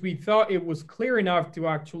case, we thought it was clear enough to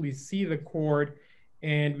actually see the cord,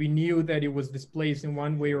 and we knew that it was displaced in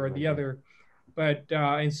one way or the other. But,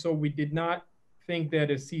 and so we did not think that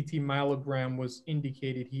a CT myelogram was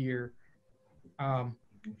indicated here. You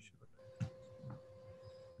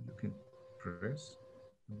can press,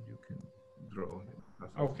 and you can draw.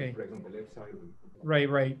 Okay.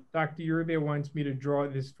 Right. Dr. Uribe wants me to draw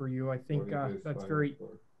this for you. I think that's very,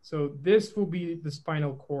 so this will be the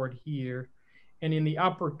spinal cord here. And in the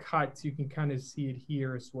upper cuts, you can kind of see it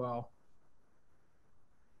here as well.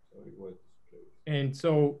 And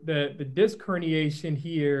so the disc herniation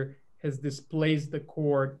here has displaced the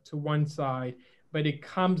cord to one side, but it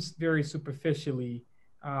comes very superficially,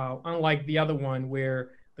 unlike the other one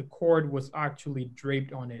where the cord was actually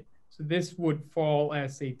draped on it. So this would fall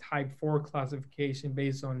as a type 4 classification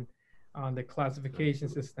based on the classification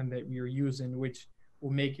system that we are using, which will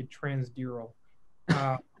make it transdural.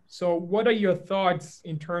 So what are your thoughts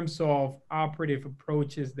in terms of operative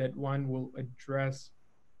approaches that one will address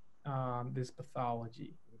this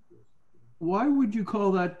pathology? Why would you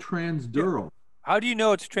call that transdural? How do you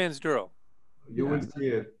know it's transdural? You will see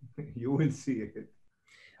it. You will see it.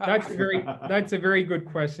 That's a very good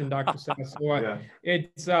question, Dr. Sasso.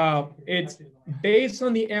 It's based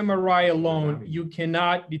on the MRI alone, you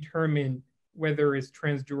cannot determine whether it's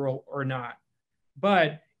transdural or not.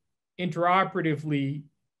 But intraoperatively,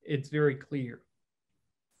 it's very clear.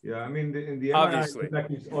 Yeah, I mean, in the MRI, it's like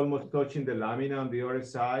it's almost touching the lamina on the other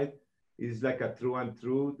side. It's like a through and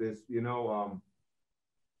through. This,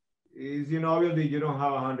 obviously you don't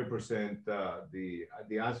have 100%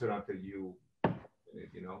 the answer until you,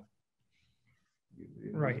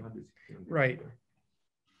 Right.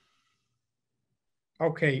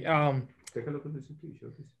 Okay. Take a look at the CT. Show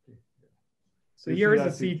the CT. So here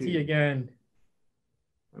is the CT again.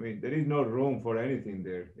 I mean, there is no room for anything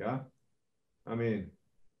there. Yeah. I mean,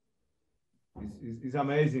 it's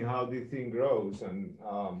amazing how this thing grows, and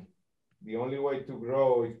the only way to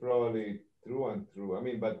grow is probably through and through. I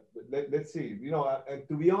mean, but let's see. And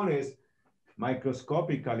to be honest,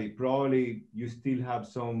 microscopically, probably you still have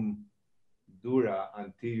some dura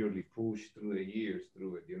anteriorly pushed through the years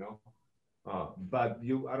through it. But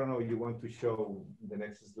I don't know. You want to show the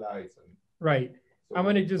next slides? Right. So I'm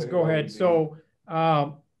going to just go ahead. So,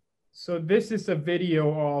 so this is a video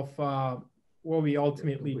of what we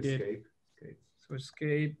ultimately did. Escape. So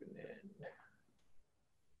escape.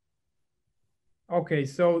 Okay,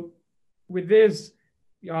 so with this,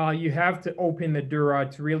 you have to open the dura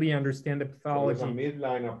to really understand the pathology. So there's a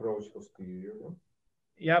midline approach posterior.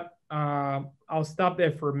 Yep. I'll stop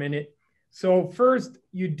there for a minute. So first,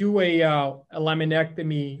 you do a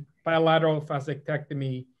laminectomy, bilateral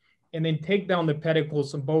fascectomy, and then take down the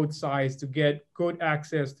pedicles on both sides to get good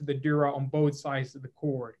access to the dura on both sides of the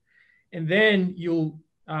cord. And then you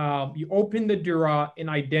open the dura and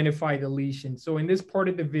identify the lesion. So in this part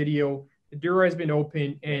of the video, the dura has been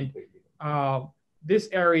opened, and this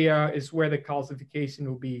area is where the calcification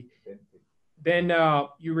will be. Then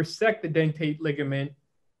you resect the dentate ligament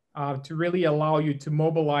to really allow you to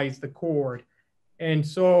mobilize the cord. And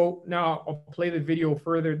so now I'll play the video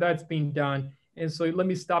further. That's being done. And so let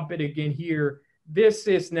me stop it again here. This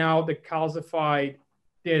is now the calcified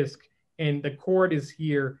disc, and the cord is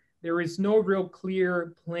here. There is no real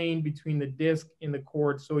clear plane between the disc and the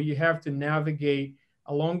cord, so you have to navigate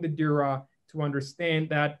along the dura to understand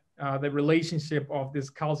that the relationship of this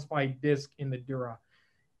calcified disc in the dura.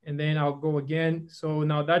 And then I'll go again. So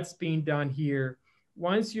now that's being done here.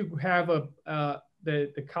 Once you have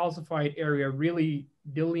the calcified area really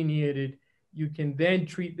delineated, you can then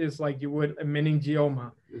treat this like you would a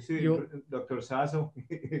meningioma. You see, Dr. Sasso,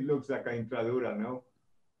 it looks like an intradural, no?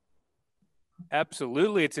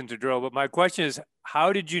 Absolutely, it's intradural. But my question is,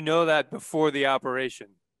 how did you know that before the operation?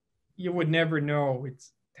 You would never know.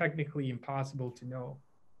 It's technically impossible to know.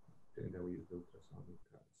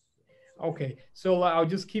 Okay, so I'll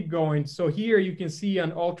just keep going. So here you can see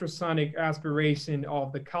an ultrasonic aspiration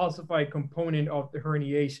of the calcified component of the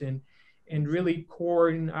herniation and really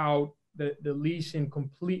coring out the lesion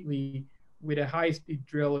completely with a high-speed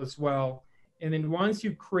drill as well. And then once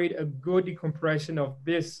you create a good decompression of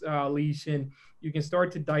this lesion, you can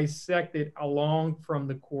start to dissect it along from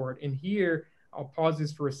the cord. And here, I'll pause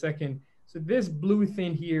this for a second. So this blue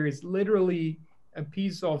thing here is literally a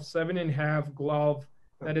piece of 7.5 glove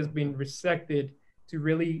that has been resected to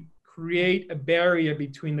really create a barrier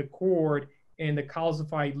between the cord and the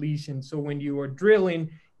calcified lesion. So when you are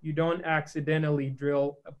drilling, you don't accidentally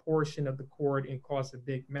drill a portion of the cord and cause a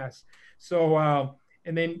big mess. So,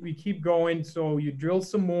 and then we keep going. So you drill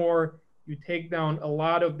some more, you take down a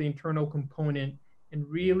lot of the internal component and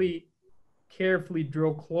really carefully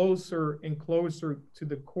drill closer and closer to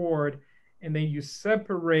the cord. And then you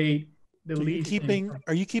separate the lesion.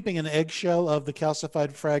 Are you keeping an eggshell of the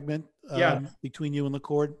calcified fragment between you and the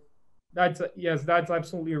cord? Yes, that's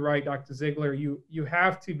absolutely right, Dr. Ziegler. You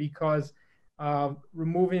have to, because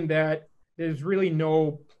removing that, there's really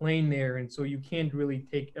no plane there, and so you can't really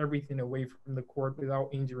take everything away from the cord without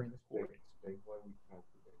injuring the cord.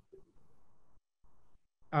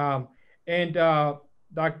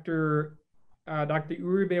 Dr.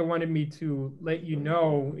 Uribe wanted me to let you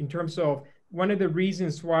know, in terms of one of the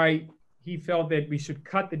reasons why he felt that we should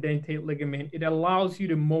cut the dentate ligament, it allows you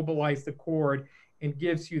to mobilize the cord and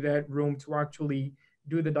gives you that room to actually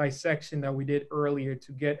do the dissection that we did earlier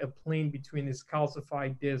to get a plane between this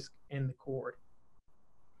calcified disc and the cord.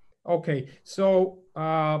 Okay, so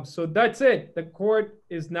so that's it. The cord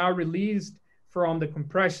is now released from the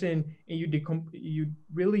compression, and you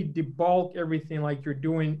really debulk everything like you're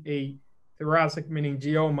doing a thoracic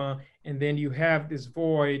meningioma, and then you have this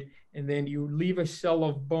void, and then you leave a shell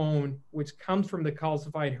of bone, which comes from the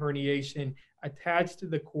calcified herniation, attached to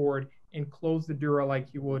the cord, and close the dura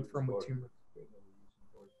like you would from a tumor.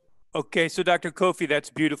 Okay, so Dr. Kofi, that's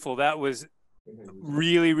beautiful. That was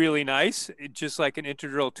really, really nice. Just like an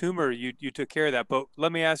intradural tumor, you took care of that. But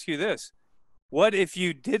let me ask you this. What if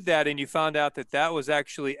you did that and you found out that that was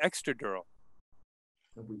actually extradural?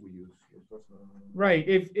 Right.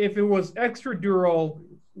 If it was extradural,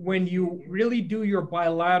 when you really do your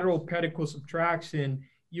bilateral pedicle subtraction,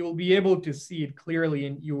 you'll be able to see it clearly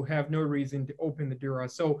and you'll have no reason to open the dura.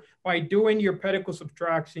 So by doing your pedicle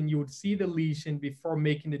subtraction, you would see the lesion before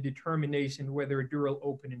making the determination whether a dural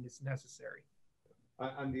opening is necessary.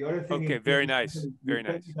 And the other thing, okay, very nice, very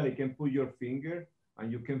nice. You can put your finger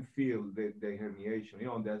and you can feel the herniation. You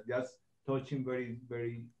know, that's just touching very,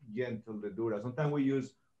 very gentle the dura. Sometimes we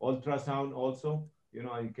use ultrasound also. You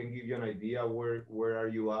know, it can give you an idea where are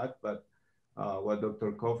you at. But what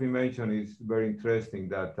Dr. Kofi mentioned is very interesting.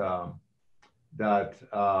 That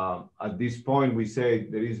at this point we say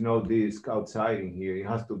there is no disc outside in here. It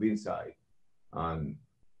has to be inside. And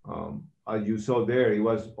as you saw there, it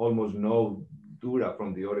was almost no dura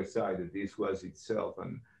from the other side. The disc was itself.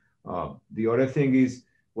 And the other thing is,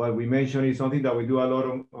 what we mentioned is something that we do a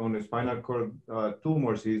lot on the spinal cord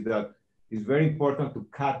tumors, is that it's very important to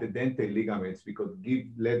cut the dentate ligaments, because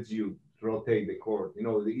lets you rotate the cord. You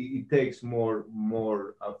know, it takes more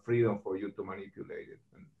freedom for you to manipulate it.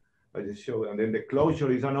 And I just show, and then the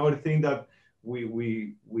closure is another thing that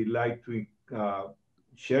we like to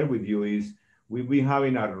share with you. Is we've been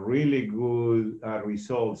having a really good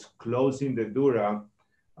results closing the dura.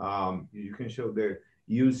 You can show there,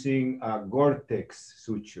 using a Gore-Tex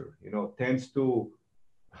suture. You know, tends to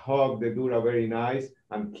hug the dura very nice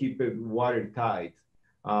and keep it watertight,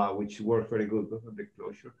 which works very good for the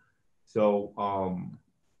closure. So,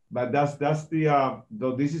 but that's the,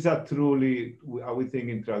 though this is a truly, I would think,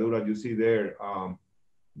 intradural. You see there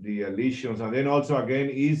the lesions, and then also again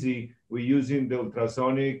easy. We're using the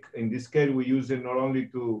ultrasonic. In this case, we use it not only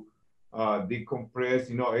to decompress,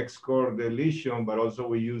 you know, excor the lesion, but also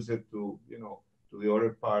we use it to, you know, to the other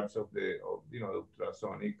parts of the, you know,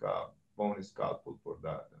 ultrasonic bone scalpel for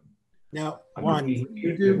that. Now, Juan,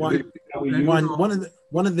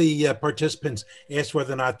 one of the participants asked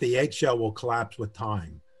whether or not the eggshell will collapse with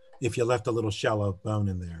time if you left a little shell of bone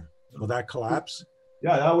in there. Will that collapse?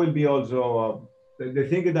 Yeah, that will be also. The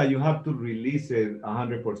thing is that you have to release it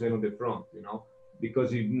 100% on the front, you know,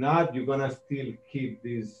 because if not, you're gonna still keep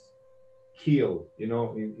this keel, you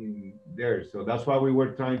know, in there. So that's why we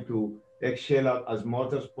were trying to eggshell out as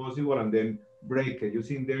much as possible and then break it. You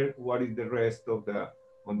see in there what is the rest of the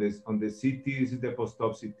on the CT. This is the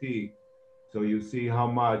post-op CT. So you see how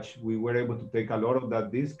much we were able to take a lot of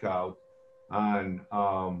that disc out. And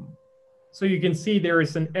so you can see there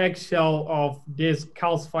is an eggshell of disc,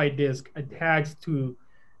 calcified disc, attached to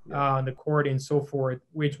the cord and so forth,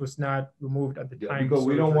 which was not removed at the time. Because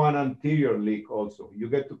we don't want anterior leak also. You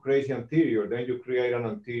get to crazy anterior, then you create an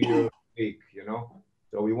anterior leak, you know?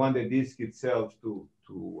 So we want the disc itself to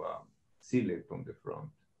seal it from the front.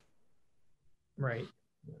 Right.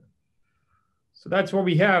 Yeah. So that's what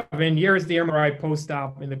we have. And here's the MRI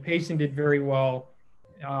post-op, and the patient did very well.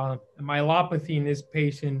 Myelopathy in this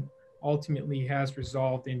patient ultimately has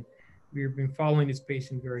resolved, and we've been following this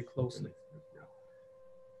patient very closely.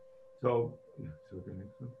 So the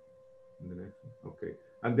next one, okay.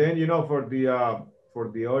 And then, you know, for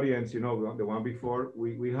the audience, you know, the one before,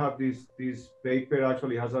 we have this paper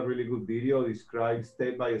actually has a really good video, describes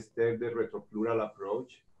step by step the retropleural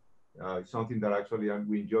approach. It's something that actually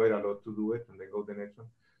we enjoyed a lot to do it, and then go to the next one.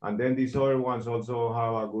 And then these other ones also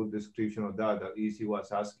have a good description of that Izzy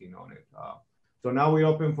was asking on it. So now we're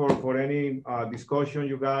open for any discussion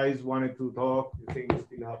you guys wanted to talk. You think we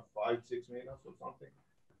still have 5-6 minutes or something?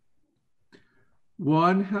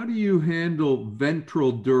 Juan, how do you handle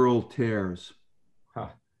ventral dural tears?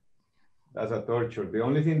 That's a torture. The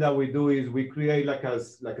only thing that we do is we create like a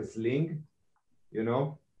sling, you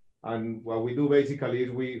know, and what we do basically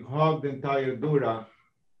is we hug the entire dura,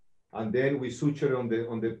 and then we suture on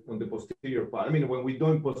the posterior part. I mean, when we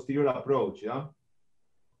do posterior approach, yeah.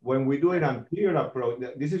 When we do an anterior approach,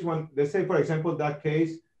 this is when, let's say for example that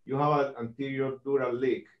case you have an anterior dural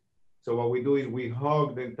leak. So what we do is we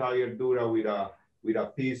hug the entire dura with a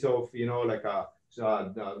piece of, you know, like a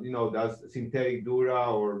you know, that's synthetic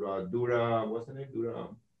dura or dura, what's the name?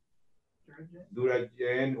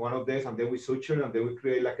 Duragen, one of these, and then we suture, and then we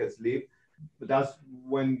create like a sleeve. But that's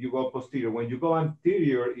when you go posterior. When you go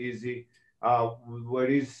anterior, easy, where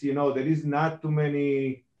is, you know, there is not too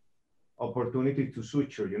many opportunity to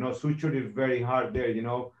suture. You know, suture is very hard there. You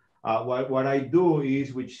know, what I do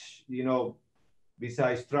is, which, you know,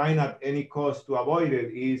 besides trying at any cost to avoid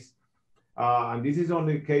it, is and this is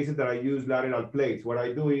only cases that I use lateral plates. What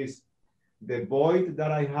I do is the void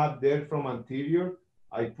that I have there from anterior,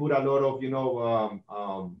 I put a lot of, you know,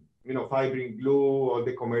 fibrin glue or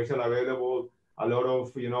the commercial available, a lot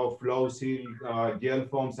of, you know, flow seal gel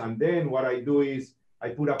foams. And then what I do is I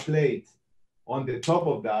put a plate on the top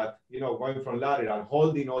of that, you know, going from lateral,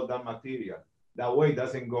 holding all that material. That way it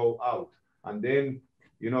doesn't go out. And then,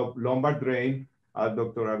 you know, lumbar drain, as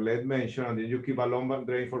Dr. Arlette mentioned, and then you keep a lumbar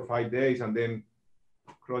drain for 5 days and then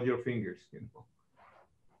cross your fingers, you know.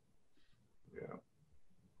 Yeah.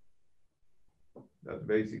 That's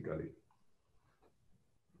basically.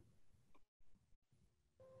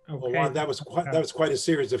 Okay. Well, Juan, that was quite a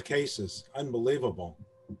series of cases. Unbelievable.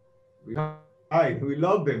 We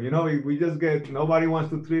love them, you know. We just get, nobody wants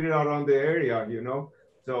to treat it around the area, you know.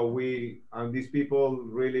 So these people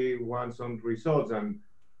really want some results. And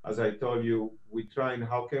as I told you, we try and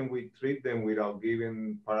how can we treat them without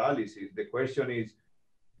giving paralysis? The question is,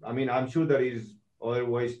 I mean, I'm sure there is other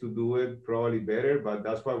ways to do it, probably better, but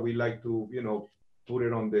that's why we like to, you know, put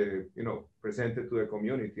it on the, you know, present it to the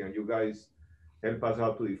community, and you guys help us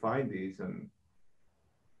out to define this. And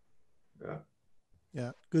yeah.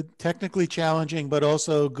 Yeah, good, technically challenging, but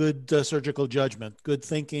also good surgical judgment, good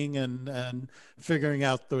thinking, and figuring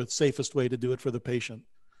out the safest way to do it for the patient.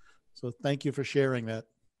 So thank you for sharing that.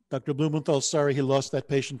 Dr. Blumenthal, sorry he lost that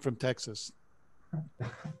patient from Texas.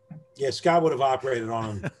 Yeah, Scott would have operated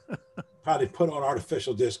on him. Probably put on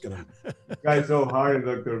artificial disc in him. Guys, so hard,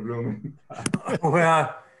 Dr. Blumenthal.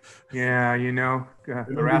 Well, yeah, you know,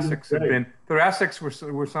 thoracics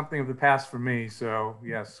were something of the past for me. So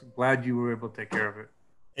yes, glad you were able to take care of it.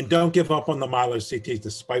 And don't give up on the Mylo CTs,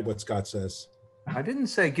 despite what Scott says. I didn't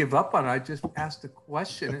say give up on it. I just asked a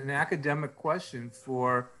question, an academic question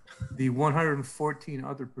for the 114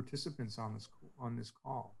 other participants on this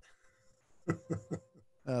call.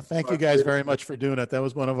 Thank you guys very much for doing it. That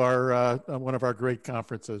was one of our great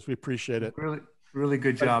conferences. We appreciate it. Really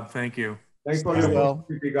good job. Thank you. Thanks for your well.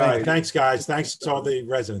 All right, thanks, guys. Thanks to all the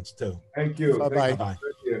residents too. Thank you. Bye-bye. Bye.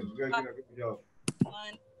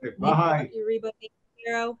 Bye. Uribe,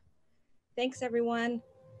 thanks, everyone.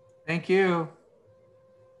 Thank you.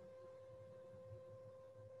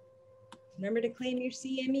 Remember to claim your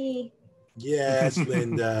CME. Yes,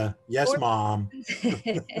 Linda. Yes, Mom.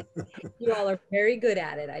 You all are very good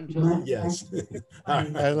at it. I'm just. Yes. All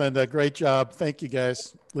right, Linda. Great job. Thank you,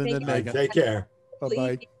 guys. Linda and Megan. Take care.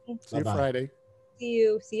 Bye-bye. See you Friday.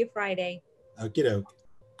 See you Friday. Okie doke.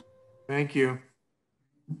 Thank you.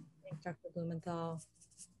 Thanks, Dr. Blumenthal.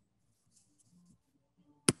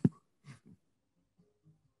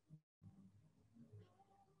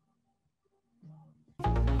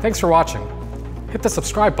 Thanks for watching. Hit the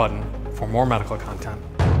subscribe button for more medical content.